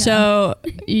 So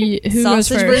who goes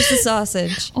sausage first? versus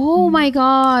sausage. Oh my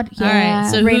god. Yeah. All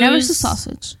right, so Reina who's- versus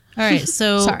sausage. All right.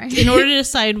 So Sorry. in order to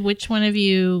decide which one of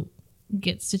you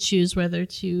gets to choose whether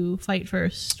to fight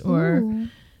first or Ooh.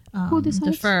 Who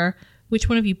decides? defer, which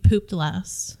one of you pooped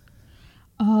last?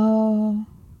 Oh.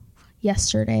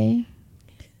 Yesterday.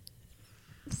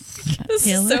 This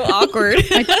Taylor? is so awkward.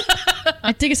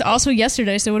 I think it's also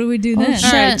yesterday. So what do we do then? shit.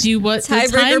 All right. Do you what's the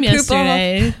Tiebreaker time poop off.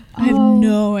 yesterday? I have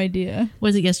no idea.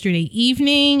 Was it yesterday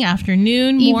evening,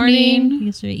 afternoon, morning?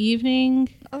 Yesterday evening.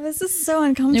 Oh, this is so It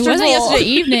uncomfortable. wasn't yesterday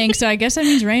evening, so I guess that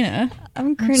means Raina.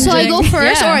 I'm cringing. So I go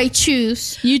first Yeah. or I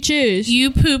choose? You choose.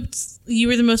 You pooped. You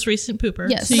were the most recent pooper.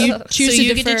 Yes. So you choose so to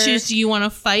you get to defer. choose. Do you want to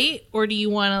fight or do you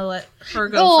want to let her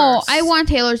go Oh, first? I want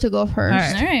Taylor to go first. All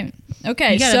right. All right.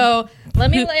 Okay. You gotta So let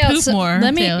me poop- lay out poop some more,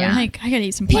 Let me. Taylor. I gotta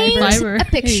eat some Paint fiber. Fiber. a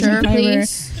picture, Fiber.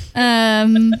 please.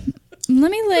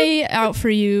 Let me lay out for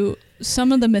you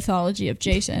some of the mythology of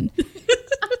Jason.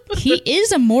 He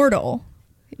is immortal.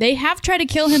 They have tried to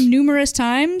kill him numerous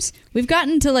times. We've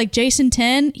gotten to like Jason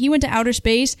 10. He went to outer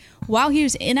space. While he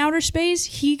was in outer space,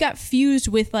 he got fused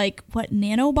with like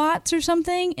nanobots or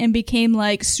something and became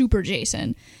like Super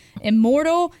Jason.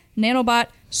 Immortal, nanobot,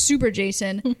 Super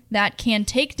Jason that can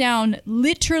take down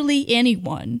literally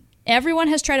anyone. Everyone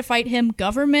has tried to fight him.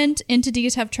 Government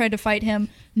entities have tried to fight him.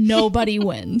 Nobody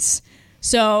wins.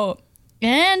 So,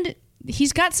 and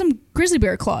he's got some grizzly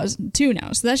bear claws too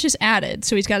now. So that's just added.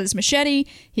 So he's got his machete,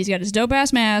 he's got his dope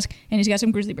ass mask, and he's got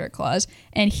some grizzly bear claws.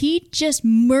 And he just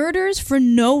murders for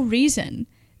no reason.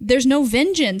 There's no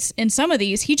vengeance in some of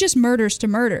these. He just murders to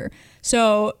murder.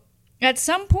 So at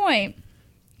some point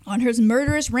on his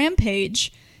murderous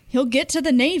rampage, he'll get to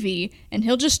the Navy and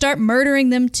he'll just start murdering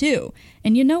them too.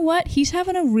 And you know what? He's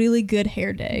having a really good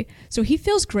hair day. So he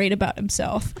feels great about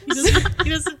himself. He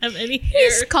doesn't have any hair.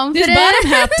 His His confidence bottom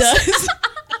half does.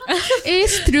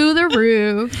 is through the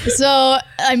roof. So,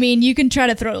 I mean, you can try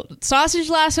to throw sausage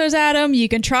lassos at him. You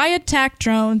can try attack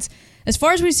drones. As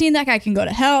far as we've seen, that guy can go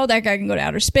to hell. That guy can go to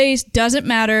outer space. Doesn't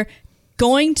matter.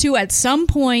 Going to, at some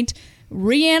point,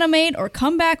 reanimate or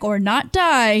come back or not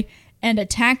die and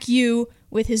attack you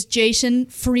with his Jason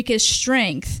freakish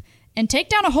strength and take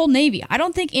down a whole Navy. I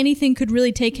don't think anything could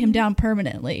really take him down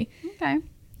permanently. Okay.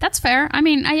 That's fair. I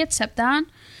mean, I accept that.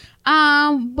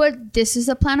 But this is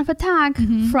a plan of attack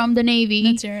from the Navy.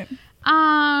 Let's hear it.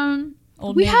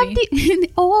 Old We Navy. have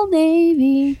the Old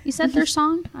Navy. Is that their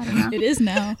song? I don't know. It is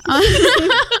now.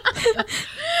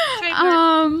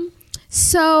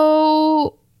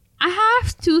 So I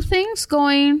have two things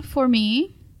going for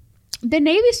me. The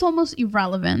Navy is almost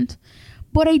irrelevant,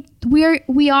 but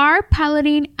we are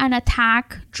piloting an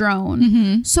attack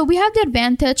drone. So we have the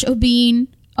advantage of being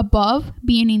above,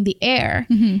 being in the air.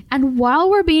 And while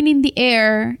we're being in the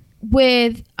air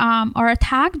with our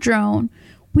attack drone,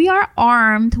 we are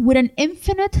armed with an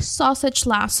infinite sausage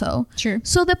lasso. Sure.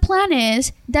 So the plan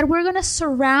is that we're going to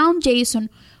surround Jason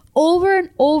over and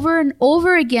over and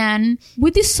over again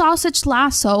with this sausage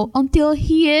lasso until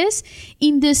he is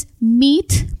in this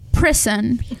meat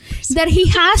prison that he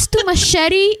has to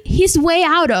machete his way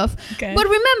out of. Okay. But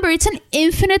remember, it's an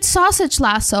infinite sausage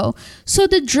lasso. So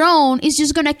the drone is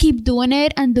just going to keep doing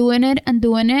it and doing it and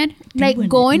doing it, like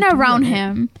going around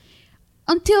him.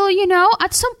 Until,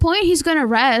 at some point he's going to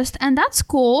rest, and that's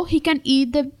cool. He can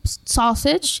eat the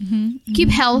sausage, keep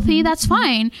healthy, that's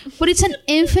fine. But it's an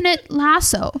infinite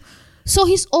lasso. So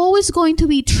he's always going to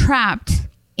be trapped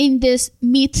in this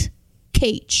meat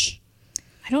cage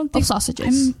I don't think of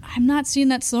sausages. I'm not seeing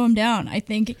that slow him down. I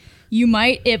think you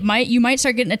might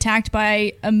start getting attacked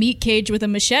by a meat cage with a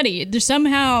machete. There's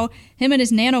somehow him and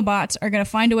his nanobots are going to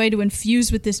find a way to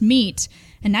infuse with this meat,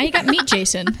 and now you got Meat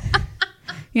Jason.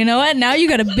 You know what? Now you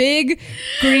got a big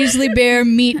grizzly bear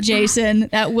Meat Jason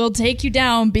that will take you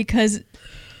down because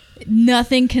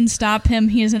nothing can stop him.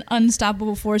 He is an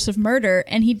unstoppable force of murder,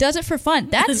 and he does it for fun.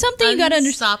 That's something you got to understand.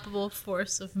 Unstoppable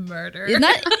force of murder. You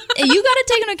got to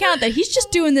take into account that he's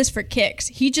just doing this for kicks.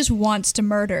 He just wants to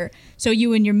murder. So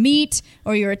you and your meat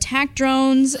or your attack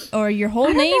drones or your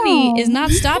whole navy is not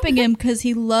stopping him because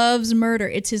he loves murder.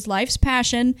 It's his life's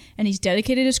passion, and he's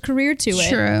dedicated his career to it.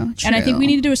 True. And I think we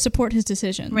need to support his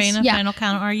decisions. Raina, final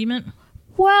counter argument.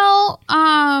 Well,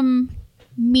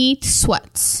 meat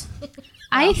sweats.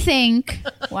 I think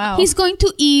he's going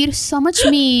to eat so much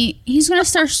meat. He's going to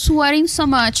start sweating so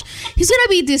much. He's going to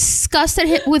be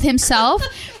disgusted with himself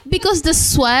because the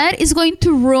sweat is going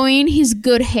to ruin his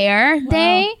good hair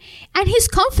day. And his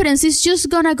confidence is just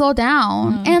going to go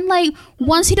down. And like,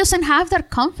 once he doesn't have that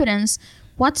confidence,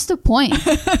 what's the point?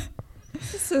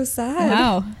 This is so sad.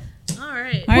 Wow. All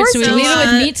right. So we leave it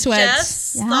with meat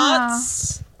sweats. Jess,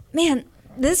 thoughts? Man,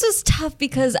 this was tough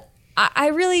because I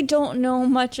really don't know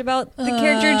much about the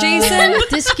character Jason.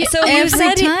 So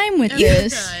every time with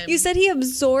this. You said he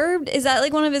absorbed. Is that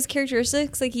like one of his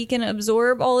characteristics? Like he can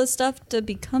absorb all his stuff to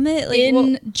become it?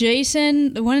 Like,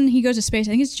 Jason, the one he goes to space,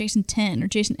 I think it's Jason 10 or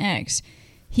Jason X.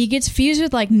 He gets fused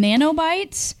with like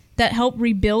nanobites that help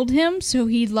rebuild him, so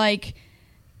he like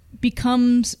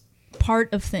becomes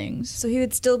part of things. So he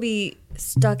would still be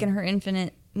stuck in her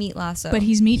infinite meat lasso. But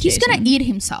he's Meat Jason. He's going to eat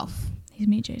himself. He's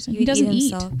Meat Jason. He doesn't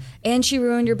eat. And she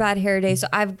ruined your bad hair day. So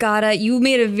you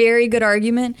made a very good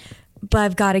argument, but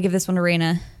I've got to give this one to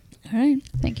Raina. All right.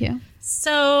 Thank you.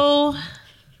 So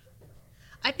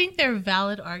I think there are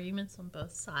valid arguments on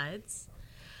both sides.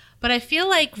 But I feel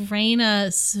like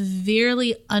Raina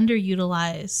severely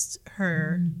underutilized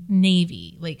her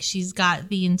navy. Like, she's got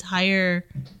the entire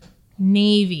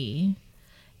navy.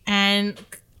 And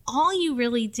all you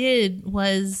really did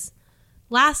was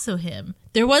lasso him.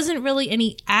 There wasn't really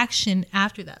any action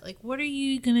after that. Like, what are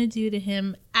you going to do to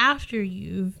him after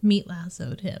you've meat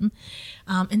lassoed him?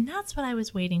 And that's what I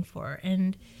was waiting for.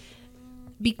 And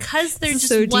because there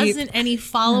just wasn't any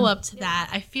follow-up to that,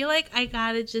 I feel like I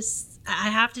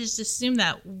have to just assume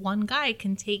that one guy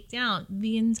can take down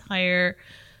the entire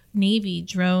navy,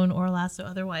 drone or lasso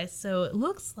otherwise. So it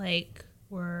looks like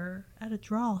we're at a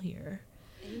draw here.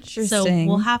 Interesting. So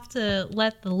we'll have to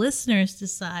let the listeners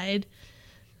decide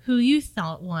who you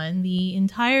thought won the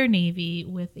entire navy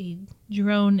with a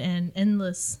drone and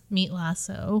endless meat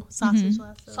lasso, sausage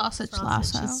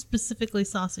lasso, specifically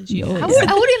sausage. I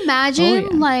would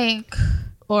imagine like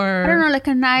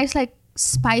a nice like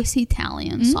spicy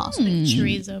Italian sausage,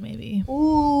 chorizo maybe.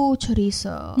 Ooh,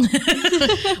 chorizo.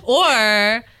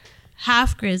 Or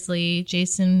half grizzly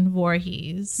Jason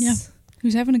Voorhees. Yeah,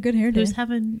 who's having a good hair day. Who's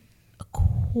having a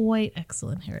quite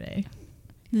excellent hair day.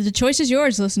 The choice is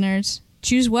yours, listeners.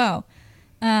 Choose well.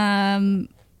 On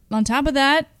top of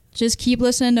that, just keep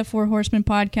listening to Four Horsemen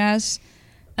podcasts.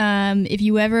 If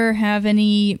you ever have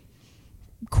any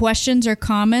questions or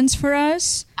comments for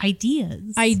us,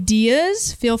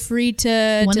 ideas, feel free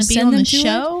to send them to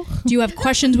show. Do you have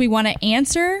questions we want to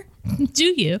answer? Do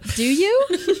you? Do you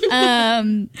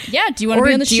want to be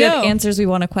on the show? Do you have answers we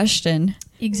want to question?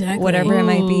 Exactly. Whatever it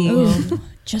might be.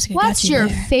 Jessica, what's your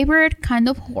favorite kind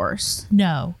of horse?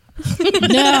 No.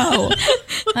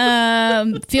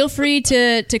 Feel free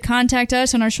to contact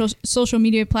us on our social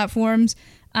media platforms.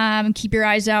 Keep your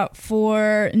eyes out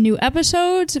for new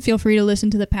episodes. Feel free to listen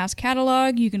to the past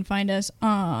catalog. You can find us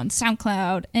on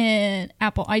SoundCloud and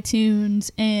Apple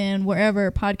iTunes and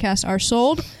wherever podcasts are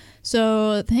sold.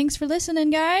 So thanks for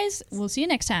listening, guys. We'll see you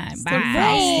next time.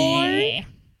 Bye.